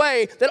in a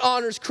way that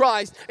honors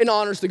Christ and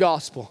honors the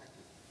gospel.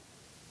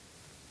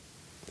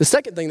 The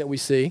second thing that we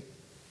see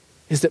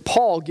is that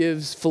Paul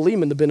gives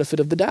Philemon the benefit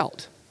of the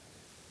doubt.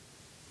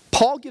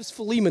 Paul gives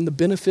Philemon the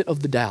benefit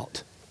of the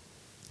doubt.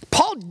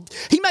 Paul,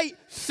 he may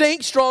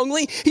think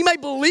strongly, he may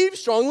believe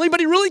strongly, but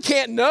he really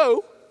can't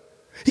know.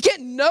 He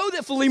can't know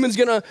that Philemon's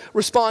going to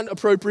respond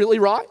appropriately,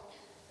 right?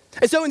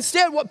 And so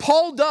instead what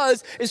Paul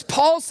does is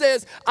Paul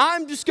says,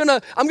 I'm going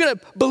to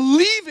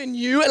believe in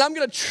you and I'm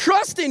going to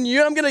trust in you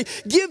and I'm going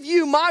to give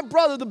you, my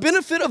brother, the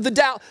benefit of the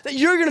doubt that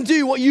you're going to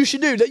do what you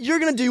should do, that you're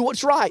going to do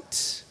what's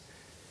right.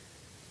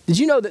 Did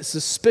you know that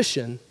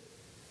suspicion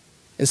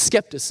and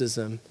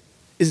skepticism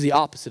is the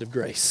opposite of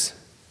grace?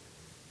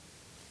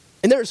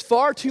 And there's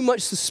far too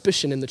much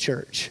suspicion in the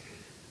church.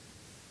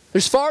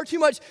 There's far too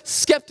much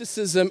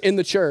skepticism in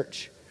the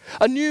church.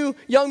 A new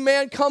young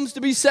man comes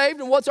to be saved,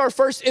 and what's our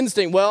first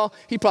instinct? Well,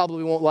 he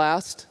probably won't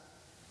last.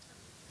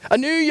 A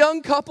new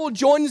young couple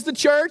joins the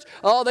church.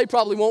 Oh, they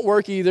probably won't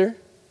work either.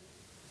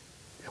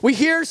 We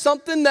hear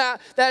something that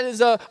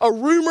is a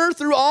rumor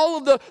through all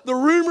of the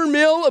rumor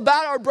mill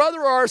about our brother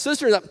or our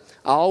sister. I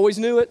always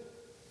knew it.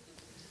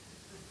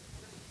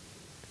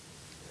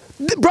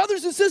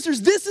 Brothers and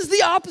sisters, this is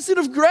the opposite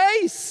of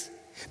grace.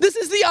 This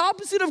is the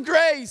opposite of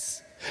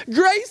grace.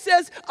 Grace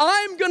says,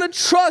 I'm going to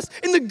trust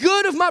in the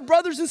good of my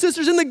brothers and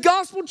sisters, in the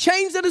gospel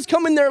change that has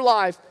come in their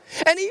life.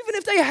 And even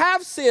if they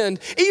have sinned,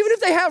 even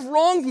if they have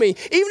wronged me,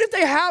 even if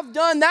they have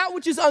done that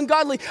which is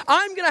ungodly,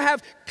 I'm going to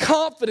have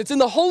confidence in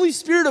the Holy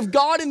Spirit of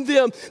God in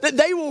them that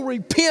they will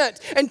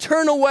repent and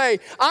turn away.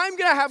 I'm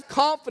going to have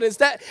confidence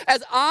that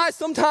as I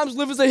sometimes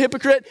live as a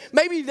hypocrite,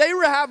 maybe they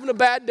were having a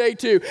bad day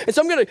too. And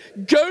so I'm going to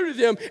go to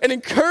them in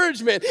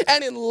encouragement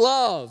and in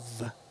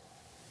love.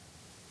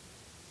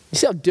 You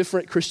see how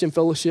different Christian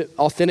fellowship,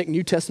 authentic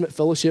New Testament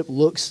fellowship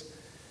looks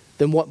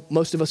than what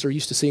most of us are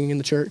used to seeing in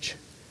the church?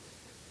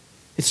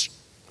 It's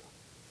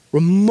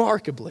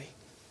remarkably,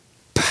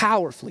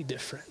 powerfully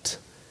different.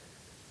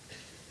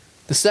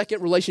 The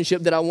second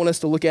relationship that I want us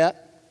to look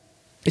at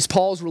is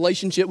Paul's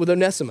relationship with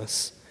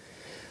Onesimus.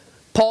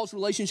 Paul's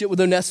relationship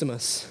with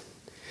Onesimus.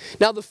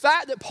 Now, the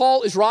fact that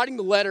Paul is writing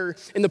the letter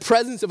in the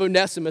presence of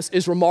Onesimus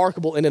is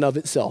remarkable in and of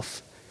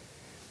itself.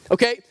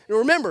 Okay? Now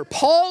remember,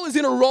 Paul is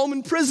in a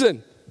Roman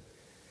prison.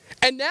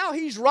 And now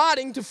he's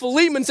writing to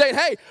Philemon saying,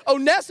 hey,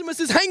 Onesimus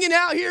is hanging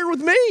out here with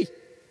me.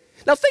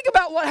 Now think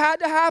about what had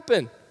to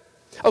happen.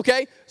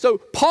 Okay, so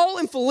Paul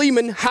and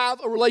Philemon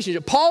have a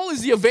relationship. Paul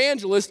is the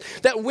evangelist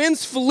that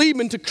wins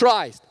Philemon to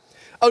Christ.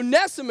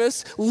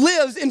 Onesimus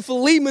lives in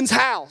Philemon's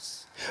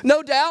house.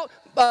 No doubt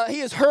he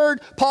has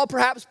heard Paul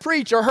perhaps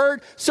preach or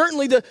heard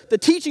certainly the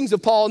teachings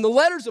of Paul and the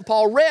letters of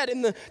Paul read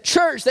in the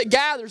church that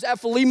gathers at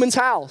Philemon's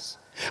house.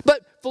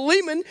 But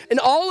Philemon and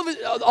all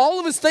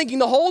of his thinking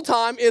the whole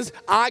time is,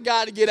 I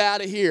got to get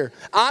out of here.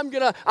 I'm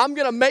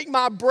gonna make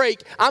my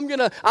break. I'm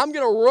gonna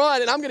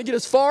run and I'm gonna get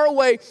as far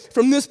away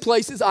from this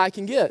place as I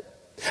can get.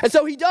 And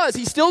so he does.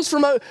 He steals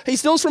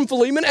from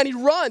Philemon and he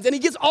runs and he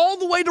gets all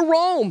the way to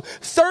Rome,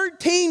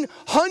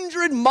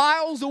 1,300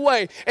 miles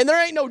away. And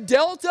there ain't no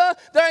Delta,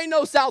 there ain't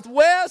no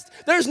Southwest,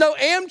 there's no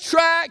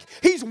Amtrak.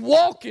 He's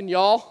walking,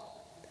 y'all.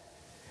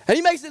 And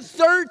he makes it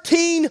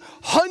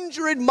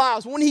 1,300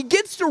 miles. When he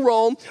gets to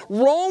Rome,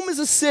 Rome is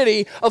a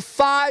city of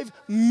 5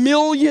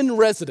 million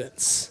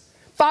residents,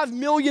 5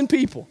 million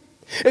people.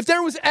 If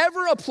there was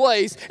ever a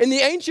place in the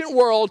ancient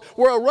world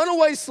where a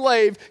runaway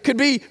slave could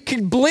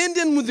blend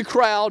in with the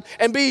crowd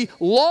and be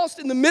lost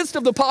in the midst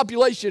of the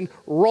population,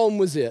 Rome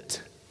was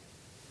it.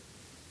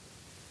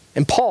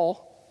 And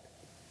Paul,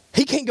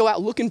 he can't go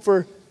out looking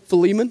for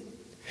Philemon.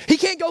 He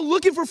can't go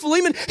looking for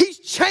Philemon. He's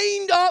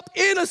chained up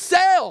in a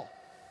cell.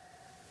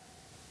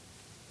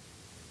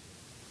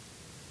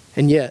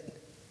 And yet,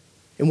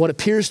 in what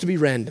appears to be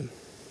random,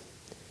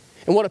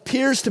 in what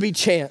appears to be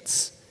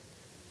chance,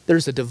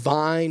 there's a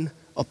divine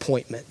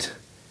appointment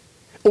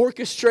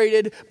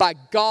orchestrated by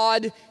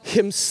God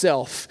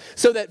himself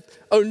so that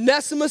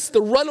Onesimus,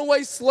 the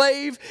runaway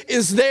slave,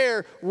 is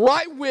there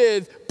right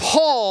with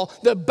Paul,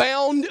 the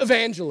bound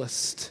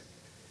evangelist.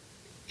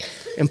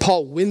 And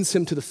Paul wins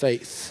him to the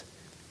faith.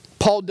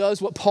 Paul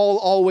does what Paul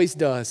always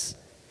does.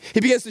 He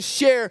begins to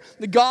share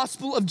the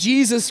gospel of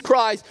Jesus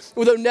Christ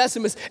with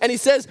Onesimus. And he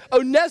says,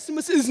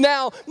 Onesimus is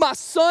now my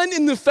son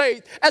in the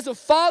faith. As a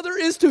father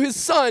is to his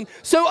son,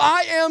 so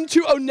I am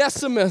to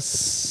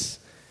Onesimus.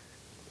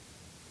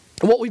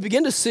 And what we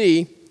begin to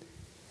see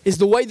is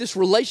the way this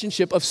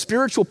relationship of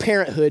spiritual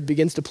parenthood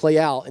begins to play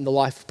out in the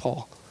life of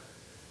Paul.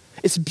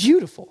 It's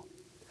beautiful.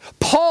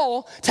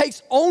 Paul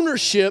takes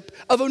ownership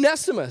of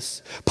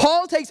Onesimus.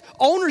 Paul takes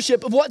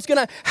ownership of what's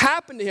going to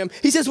happen to him.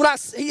 He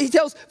says, he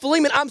tells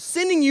Philemon, I'm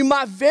sending you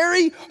my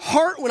very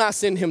heart when I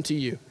send him to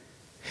you.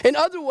 In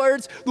other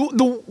words,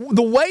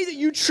 the way that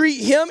you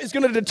treat him is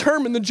going to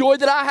determine the joy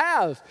that I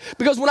have.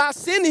 Because when I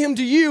send him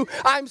to you,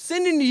 I'm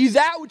sending to you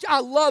that which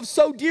I love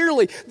so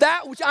dearly,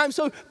 that which I'm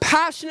so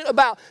passionate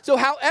about. So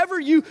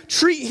however you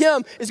treat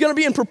him is going to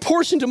be in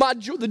proportion to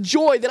the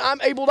joy that I'm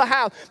able to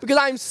have, because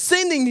I'm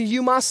sending to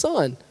you my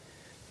son.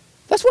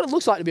 That's what it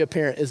looks like to be a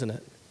parent, isn't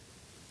it?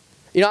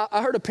 You know,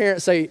 I heard a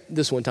parent say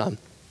this one time,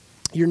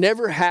 you're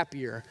never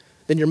happier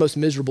than your most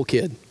miserable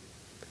kid.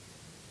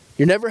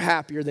 You're never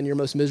happier than your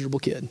most miserable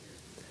kid.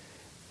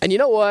 And you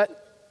know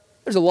what?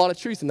 There's a lot of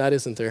truth in that,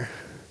 isn't there?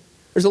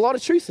 There's a lot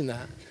of truth in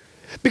that.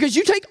 Because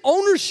you take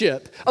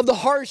ownership of the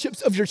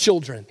hardships of your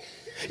children.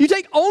 You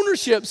take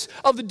ownerships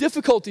of the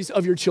difficulties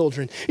of your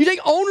children. You take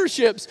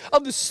ownerships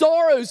of the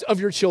sorrows of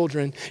your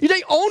children. You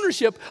take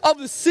ownership of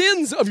the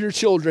sins of your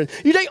children.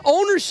 You take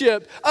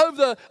ownership of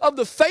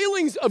the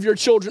failings of your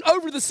children,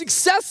 over the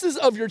successes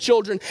of your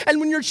children.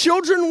 And when your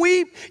children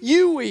weep,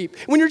 you weep.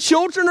 When your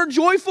children are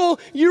joyful,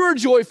 you are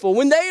joyful.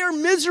 When they are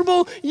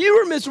miserable, you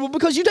are miserable,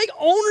 because you take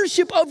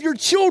ownership of your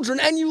children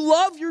and you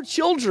love your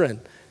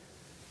children.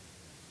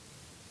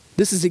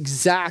 This is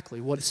exactly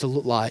what it's to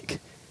look like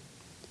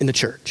in the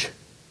church.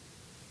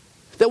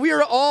 that we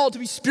are all to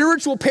be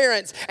spiritual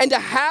parents and to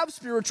have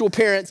spiritual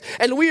parents,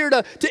 and we are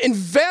to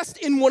invest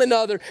in one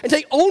another and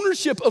take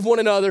ownership of one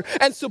another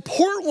and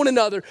support one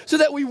another so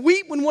that we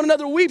weep when one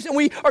another weeps, and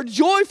we are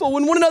joyful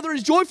when one another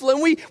is joyful,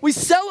 and we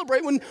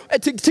celebrate when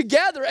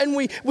together, and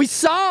we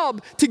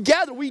sob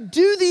together. We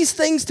do these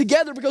things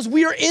together because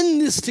we are in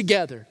this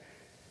together.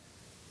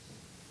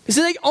 Is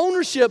to take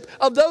ownership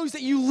of those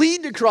that you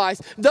lead to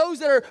Christ, those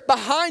that are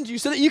behind you,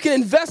 so that you can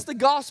invest the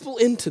gospel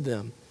into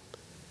them.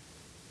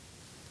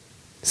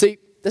 See,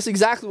 that's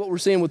exactly what we're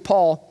seeing with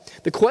Paul.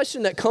 The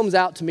question that comes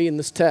out to me in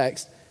this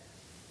text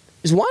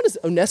is, why does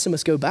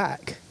Onesimus go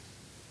back?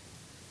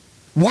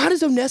 Why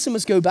does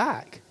Onesimus go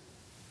back?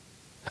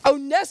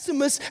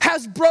 Onesimus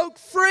has broke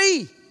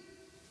free.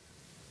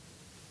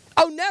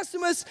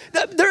 Onesimus,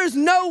 there is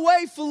no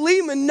way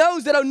Philemon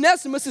knows that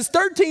Onesimus is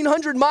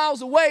 1,300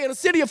 miles away in a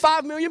city of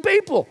 5 million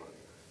people.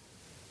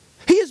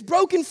 He is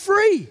broken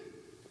free.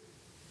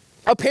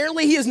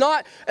 Apparently he is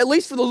not, at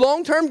least for the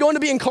long term, going to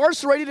be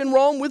incarcerated in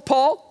Rome with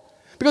Paul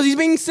because he's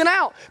being sent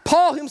out.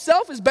 Paul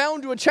himself is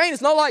bound to a chain.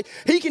 It's not like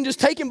he can just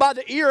take him by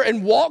the ear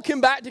and walk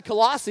him back to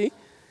Colossae.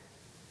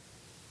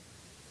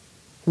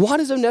 Why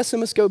does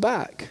Onesimus go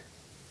back?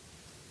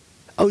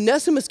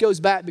 Onesimus goes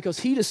back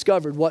because he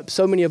discovered what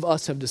so many of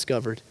us have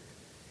discovered.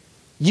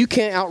 You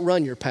can't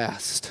outrun your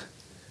past.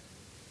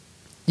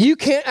 You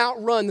can't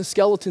outrun the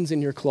skeletons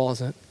in your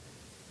closet.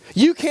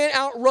 You can't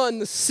outrun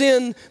the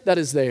sin that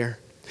is there.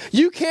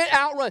 You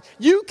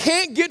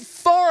can't get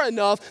far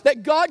enough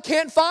that God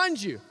can't find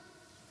you.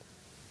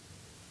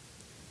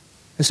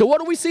 And so what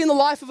do we see in the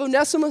life of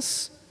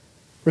Onesimus?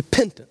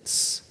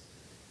 Repentance.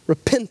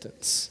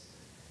 Repentance.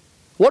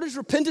 What is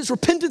repentance?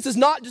 Repentance is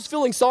not just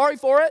feeling sorry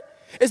for it.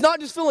 It's not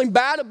just feeling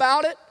bad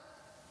about it.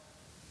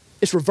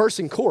 It's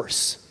reversing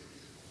course.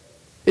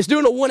 It's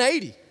doing a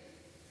 180.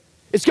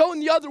 It's going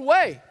the other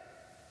way.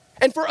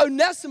 And for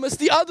Onesimus,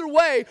 the other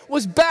way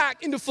was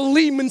back into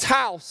Philemon's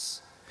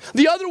house.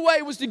 The other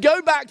way was to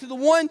go back to the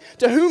one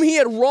to whom he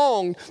had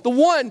wronged, the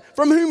one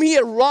from whom he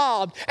had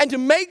robbed, and to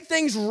make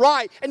things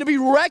right and to be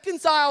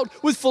reconciled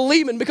with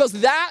Philemon, because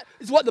that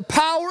is what the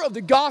power of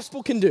the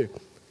gospel can do.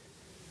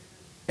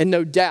 And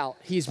no doubt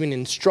he's been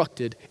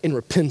instructed in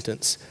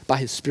repentance by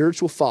his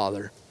spiritual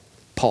father,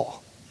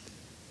 Paul.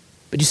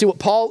 But you see what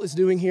Paul is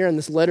doing here in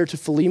this letter to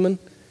Philemon?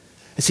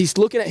 Is he's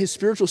looking at his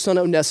spiritual son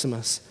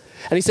Onesimus,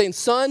 and he's saying,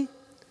 son,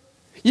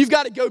 you've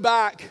got to go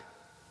back.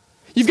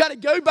 You've got to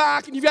go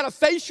back and you've got to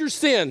face your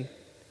sin.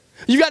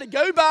 You've got to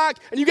go back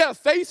and you've got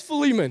to face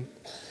Philemon.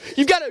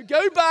 You've got to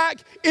go back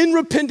in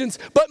repentance.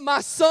 But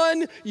my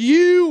son,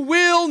 you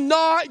will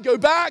not go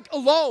back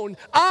alone.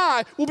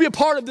 I will be a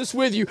part of this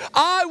with you.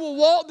 I will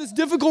walk this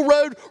difficult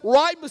road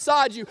right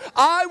beside you.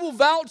 I will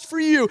vouch for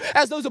you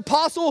as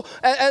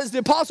the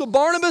apostle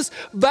Barnabas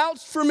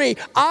vouched for me.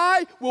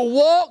 I will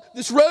walk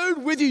this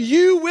road with you.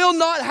 You will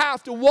not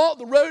have to walk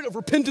the road of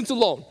repentance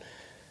alone.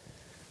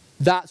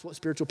 That's what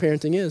spiritual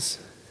parenting is.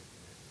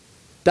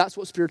 That's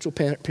what spiritual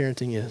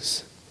parenting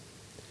is.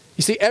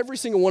 You see, every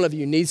single one of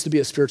you needs to be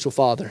a spiritual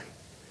father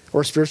or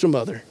a spiritual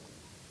mother.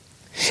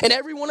 And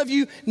every one of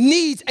you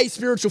needs a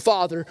spiritual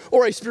father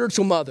or a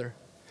spiritual mother.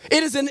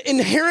 It is an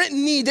inherent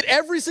need that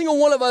every single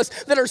one of us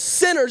that are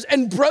sinners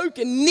and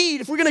broken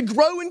need if we're going to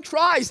grow in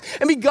Christ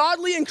and be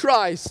godly in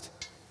Christ.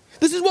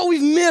 This is what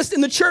we've missed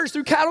in the church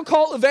through cattle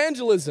call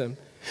evangelism.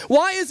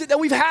 Why is it that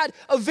we've had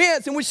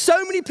events in which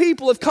so many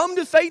people have come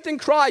to faith in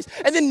Christ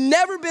and then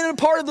never been a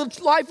part of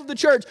the life of the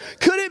church?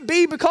 Could it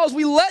be because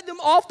we let them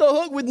off the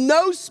hook with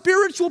no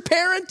spiritual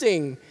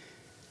parenting?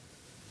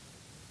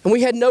 And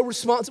we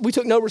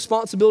took no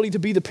responsibility to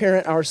be the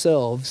parent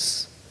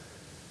ourselves.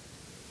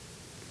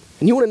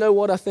 And you want to know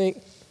what I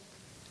think?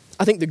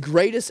 I think the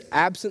greatest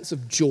absence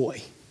of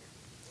joy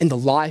in the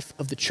life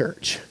of the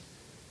church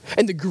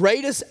and the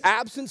greatest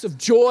absence of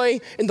joy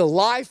in the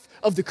life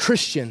of the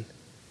Christian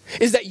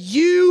is that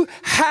you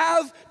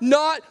have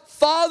not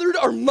fathered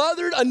or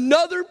mothered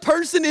another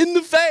person in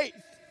the faith.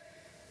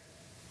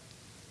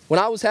 When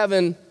we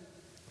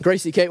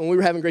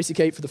were having Gracie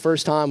Kate for the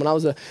first time, when I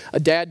was a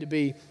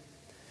dad-to-be,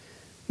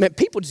 man,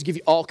 people just give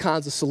you all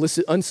kinds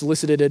of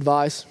unsolicited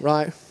advice,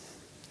 right?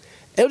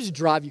 It'll just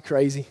drive you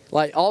crazy.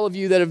 Like all of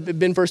you that have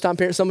been first-time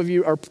parents, some of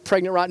you are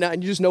pregnant right now,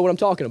 and you just know what I'm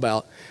talking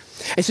about.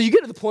 And so you get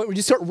to the point where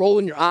you start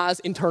rolling your eyes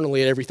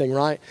internally at everything,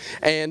 right?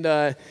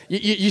 And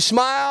you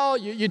smile,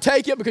 you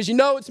take it because you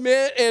know it's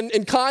meant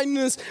in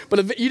kindness,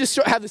 but you just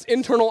have this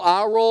internal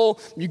eye roll.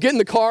 You get in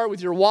the car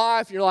with your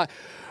wife, and you're like,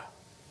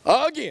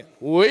 again,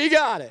 we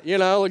got it. You're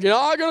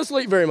not going to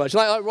sleep very much.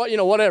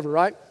 Whatever,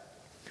 right?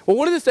 Well,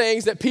 one of the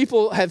things that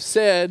people have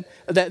said,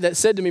 that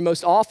said to me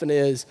most often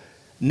is,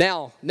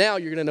 now you're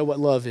going to know what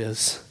love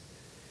is.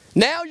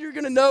 Now you're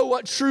going to know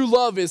what true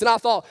love is. And I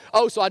thought,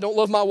 so I don't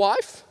love my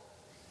wife?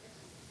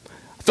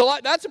 I feel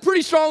like that's a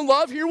pretty strong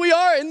love. Here we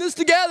are in this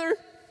together,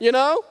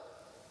 And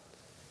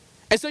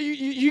so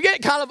you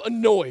get kind of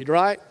annoyed,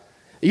 right?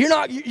 You're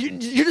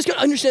just going to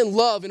understand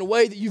love in a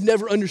way that you've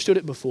never understood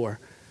it before.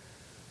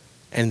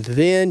 And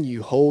then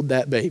you hold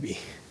that baby,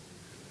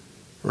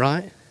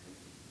 right?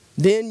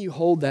 Then you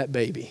hold that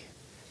baby.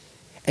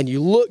 and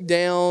you look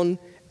down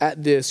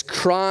at this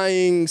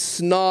crying,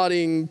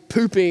 snotting,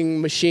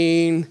 pooping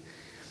machine,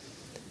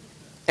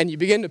 and you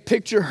begin to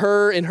picture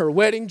her in her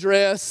wedding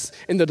dress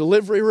in the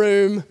delivery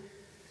room,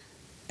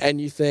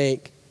 and you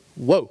think,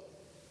 whoa,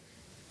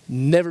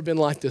 never been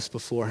like this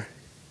before.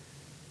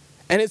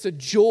 And it's a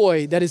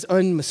joy that is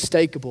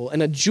unmistakable,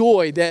 and a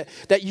joy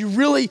that you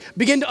really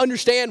begin to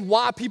understand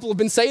why people have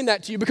been saying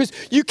that to you, because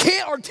you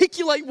can't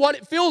articulate what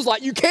it feels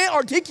like. You can't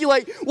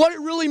articulate what it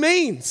really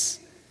means.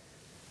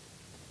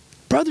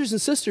 Brothers and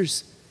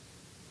sisters,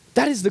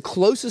 that is the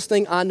closest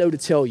thing I know to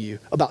tell you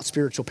about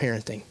spiritual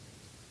parenting.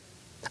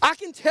 I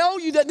can tell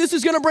you that this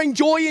is going to bring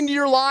joy into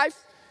your life.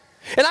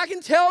 And I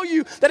can tell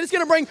you that it's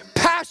going to bring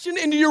passion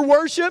into your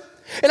worship.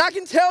 And I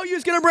can tell you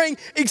it's going to bring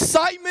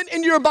excitement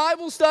into your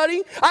Bible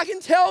study. I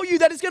can tell you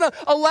that it's going to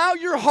allow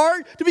your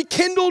heart to be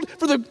kindled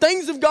for the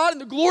things of God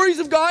and the glories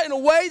of God in a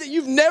way that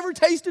you've never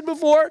tasted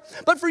before.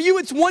 But for you,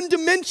 it's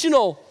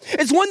one-dimensional.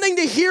 It's one thing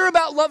to hear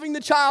about loving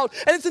the child,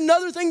 and it's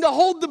another thing to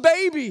hold the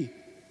baby.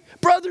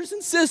 Brothers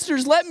and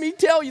sisters, let me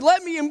tell you,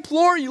 let me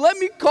implore you, let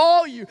me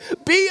call you.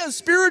 Be a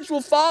spiritual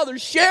father.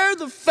 Share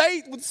the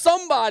faith with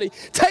somebody.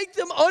 Take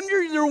them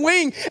under your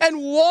wing and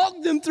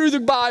walk them through the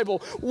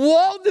Bible.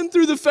 Walk them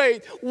through the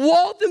faith.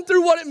 Walk them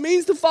through what it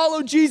means to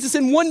follow Jesus.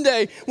 And one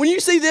day, when you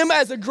see them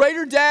as a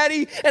greater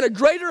daddy and a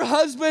greater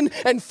husband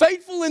and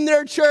faithful in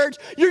their church,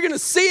 you're going to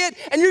see it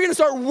and you're going to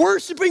start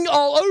worshiping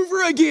all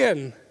over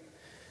again.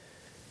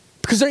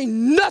 Because there ain't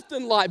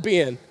nothing like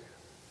being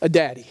a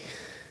daddy.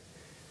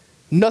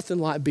 Nothing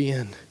like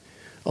being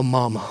a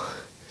mama.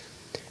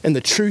 And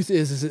the truth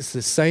is it's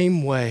the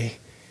same way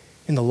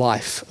in the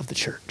life of the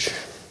church.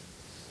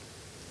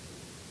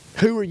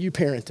 Who are you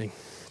parenting?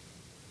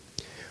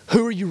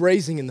 Who are you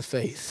raising in the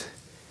faith?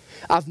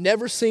 I've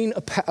never seen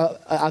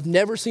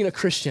a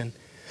Christian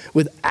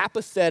with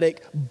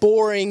apathetic,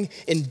 boring,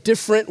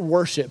 indifferent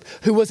worship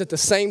who was at the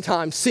same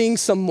time seeing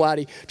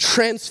somebody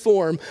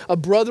transform a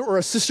brother or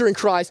a sister in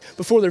Christ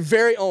before their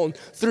very own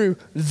through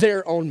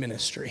their own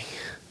ministry.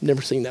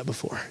 Never seen that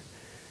before.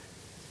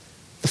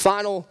 The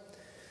final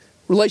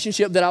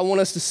relationship that I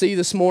want us to see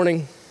this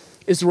morning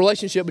is the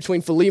relationship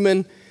between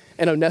Philemon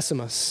and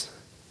Onesimus.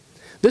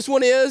 This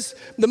one is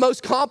the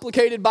most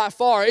complicated by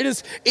far. It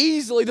is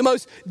easily the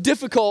most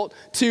difficult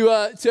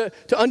to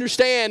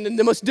understand and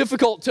the most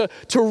difficult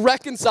to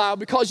reconcile,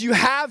 because you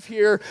have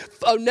here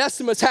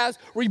Onesimus has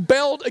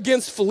rebelled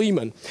against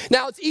Philemon.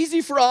 Now, it's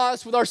easy for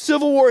us with our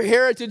Civil War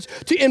heritage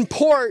to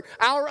import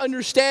our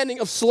understanding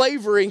of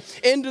slavery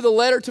into the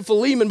letter to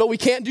Philemon, but we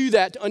can't do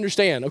that to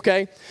understand,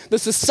 okay? The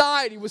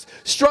society was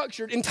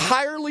structured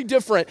entirely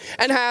different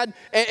and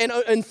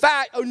in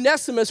fact,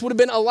 Onesimus would have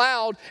been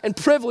allowed and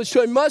privileged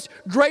to a much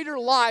greater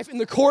life in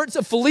the courts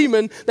of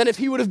Philemon than if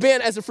he would have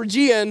been as a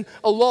Phrygian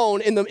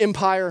alone in the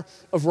empire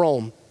of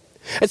Rome.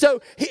 And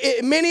so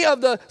many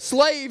of the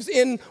slaves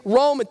in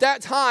Rome at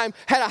that time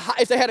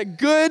if they had a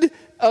good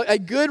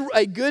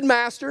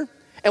master,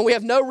 and we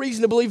have no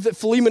reason to believe that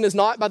Philemon is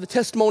not, by the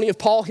testimony of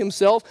Paul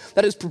himself,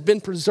 that has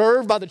been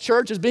preserved by the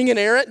church as being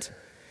inerrant.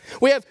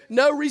 We have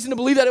no reason to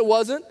believe that it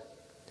wasn't.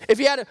 If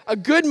you had a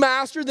good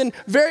master, then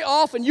very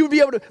often you would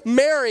be able to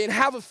marry and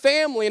have a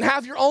family and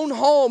have your own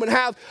home and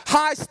have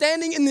high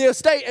standing in the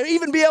estate and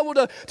even be able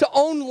to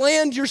own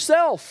land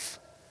yourself.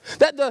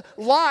 That the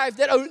life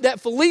that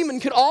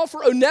Philemon could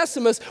offer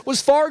Onesimus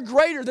was far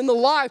greater than the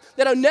life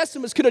that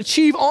Onesimus could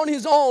achieve on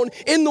his own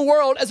in the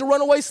world as a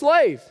runaway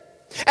slave.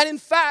 And in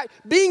fact,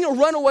 being a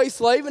runaway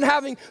slave and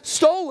having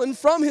stolen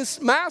from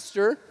his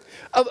master,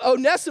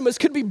 Onesimus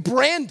could be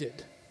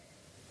branded,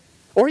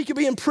 or he could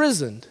be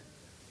imprisoned,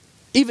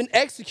 even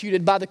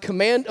executed by the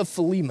command of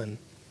Philemon.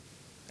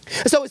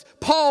 And so as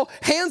Paul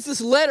hands this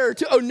letter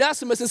to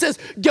Onesimus and says,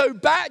 go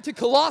back to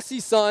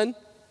Colossae, son,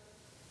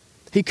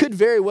 he could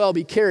very well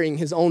be carrying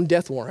his own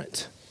death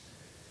warrant.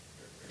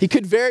 He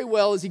could very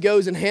well, as he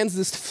goes and hands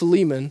this to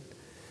Philemon,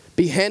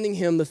 be handing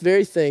him the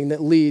very thing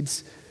that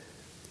leads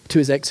to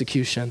his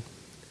execution.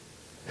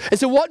 And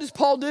so what does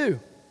Paul do?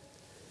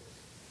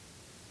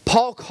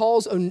 Paul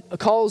calls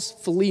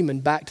Philemon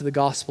back to the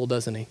gospel,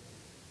 doesn't he?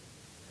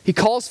 He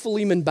calls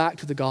Philemon back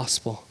to the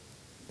gospel.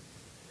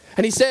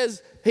 And he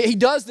says, he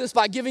does this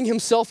by giving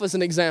himself as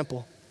an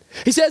example.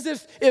 He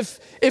says,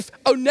 if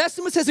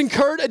Onesimus has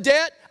incurred a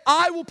debt,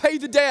 I will pay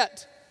the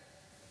debt.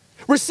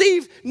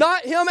 Receive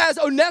not him as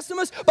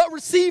Onesimus, but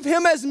receive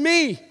him as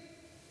me.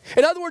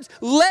 In other words,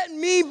 let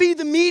me be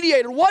the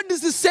mediator. What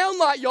does this sound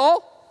like,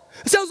 y'all?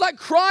 It sounds like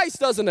Christ,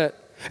 doesn't it?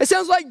 It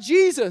sounds like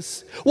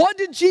Jesus. What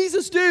did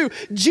Jesus do?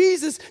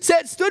 Jesus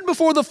stood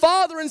before the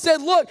Father and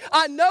said, look,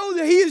 I know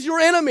that he is your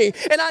enemy,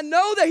 and I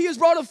know that he has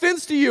brought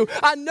offense to you.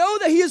 I know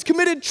that he has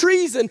committed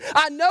treason.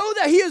 I know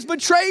that he has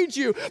betrayed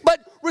you, but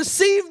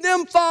receive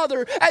them,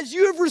 Father, as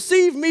you have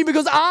received me,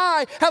 because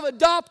I have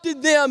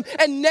adopted them,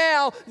 and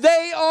now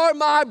they are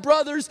my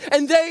brothers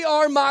and they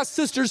are my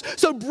sisters.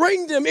 So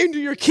bring them into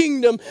your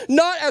kingdom,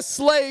 not as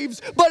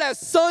slaves, but as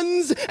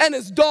sons and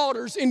as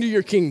daughters into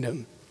your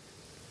kingdom.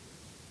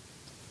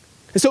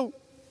 And so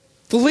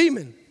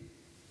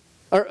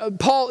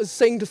Paul is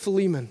saying to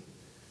Philemon,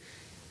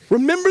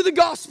 Remember the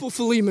gospel,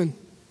 Philemon.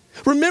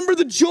 Remember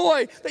the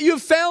joy that you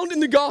have found in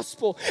the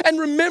gospel. And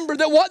remember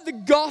that what the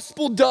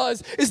gospel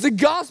does is the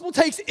gospel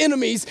takes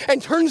enemies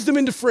and turns them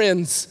into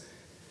friends.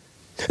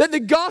 That the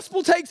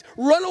gospel takes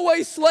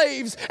runaway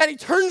slaves and he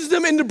turns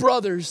them into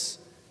brothers.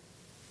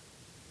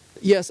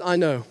 Yes, I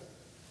know.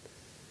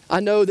 I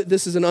know that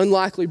this is an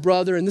unlikely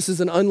brother and this is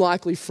an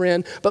unlikely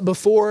friend, but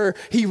before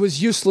he was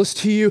useless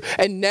to you,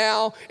 and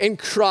now in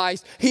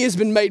Christ, he has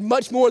been made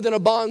much more than a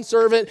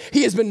bondservant.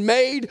 He has been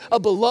made a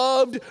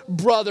beloved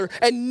brother,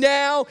 and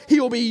now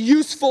he will be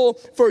useful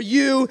for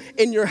you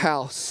in your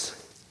house.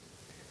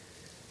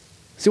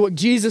 See, what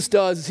Jesus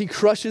does is he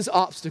crushes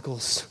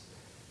obstacles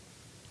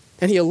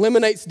and he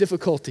eliminates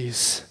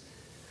difficulties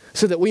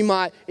so that we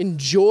might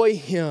enjoy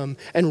him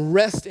and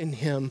rest in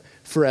him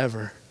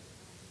forever.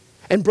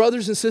 And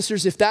brothers and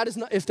sisters, if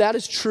that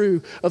is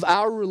true of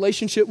our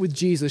relationship with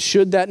Jesus,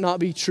 should that not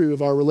be true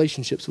of our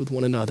relationships with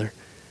one another?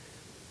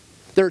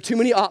 There are too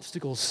many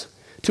obstacles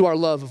to our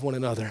love of one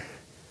another.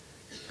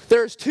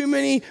 There are too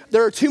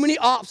many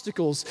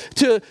obstacles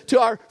to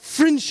our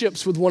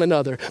friendships with one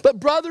another.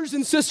 But brothers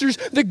and sisters,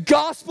 the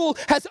gospel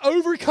has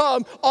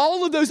overcome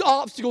all of those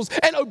obstacles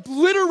and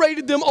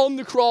obliterated them on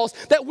the cross,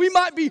 that we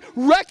might be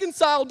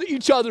reconciled to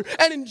each other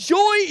and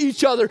enjoy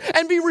each other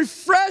and be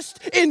refreshed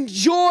in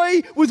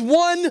joy with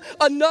one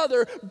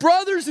another.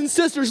 Brothers and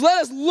sisters,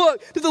 let us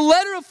look to the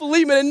letter of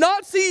Philemon and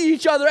not see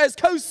each other as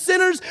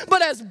co-sinners,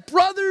 but as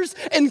brothers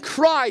in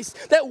Christ,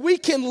 that we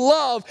can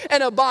love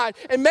and abide.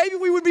 And maybe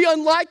we would be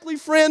unlikely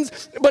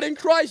friends, but in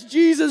Christ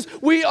Jesus,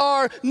 we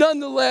are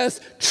nonetheless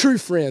true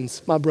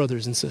friends, my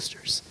brothers and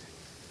sisters.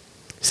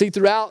 See,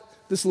 throughout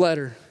this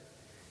letter,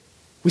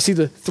 we see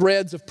the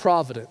threads of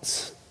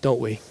providence, don't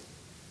we?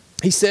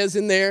 He says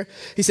in there,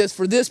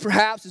 for this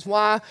perhaps is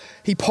why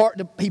he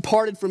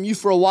parted from you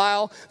for a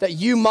while, that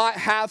you might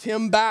have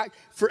him back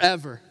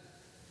forever.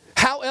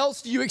 How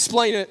else do you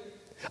explain it?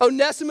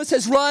 Onesimus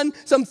has run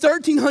some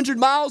 1,300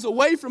 miles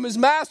away from his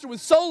master with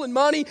stolen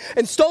money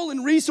and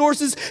stolen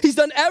resources. He's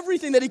done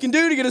everything that he can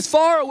do to get as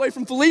far away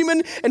from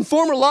Philemon and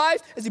former life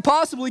as he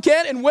possibly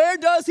can. And where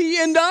does he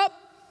end up?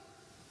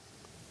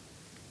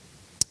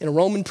 In a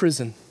Roman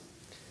prison,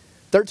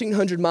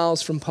 1,300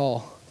 miles from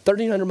Paul,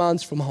 1,300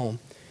 miles from home,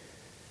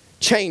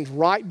 chained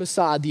right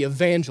beside the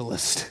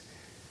evangelist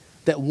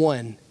that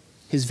won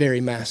his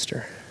very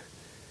master.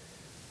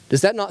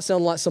 Does that not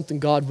sound like something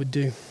God would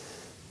do?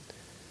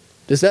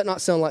 Does that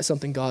not sound like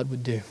something God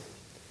would do?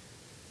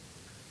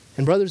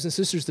 And brothers and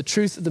sisters, the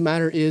truth of the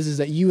matter is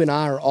that you and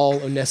I are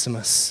all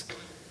Onesimus.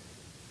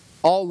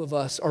 All of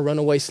us are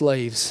runaway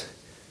slaves,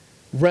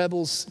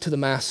 rebels to the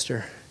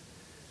master,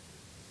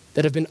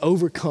 that have been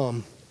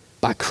overcome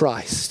by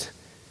Christ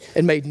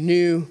and made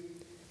new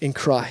in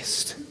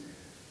Christ.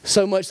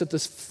 So much that the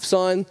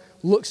Son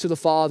looks to the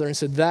Father and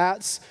said,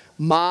 "That's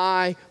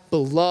my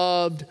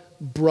beloved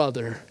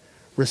brother.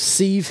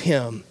 Receive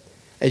him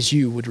as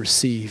you would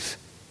receive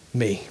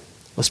me."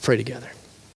 Let's pray together.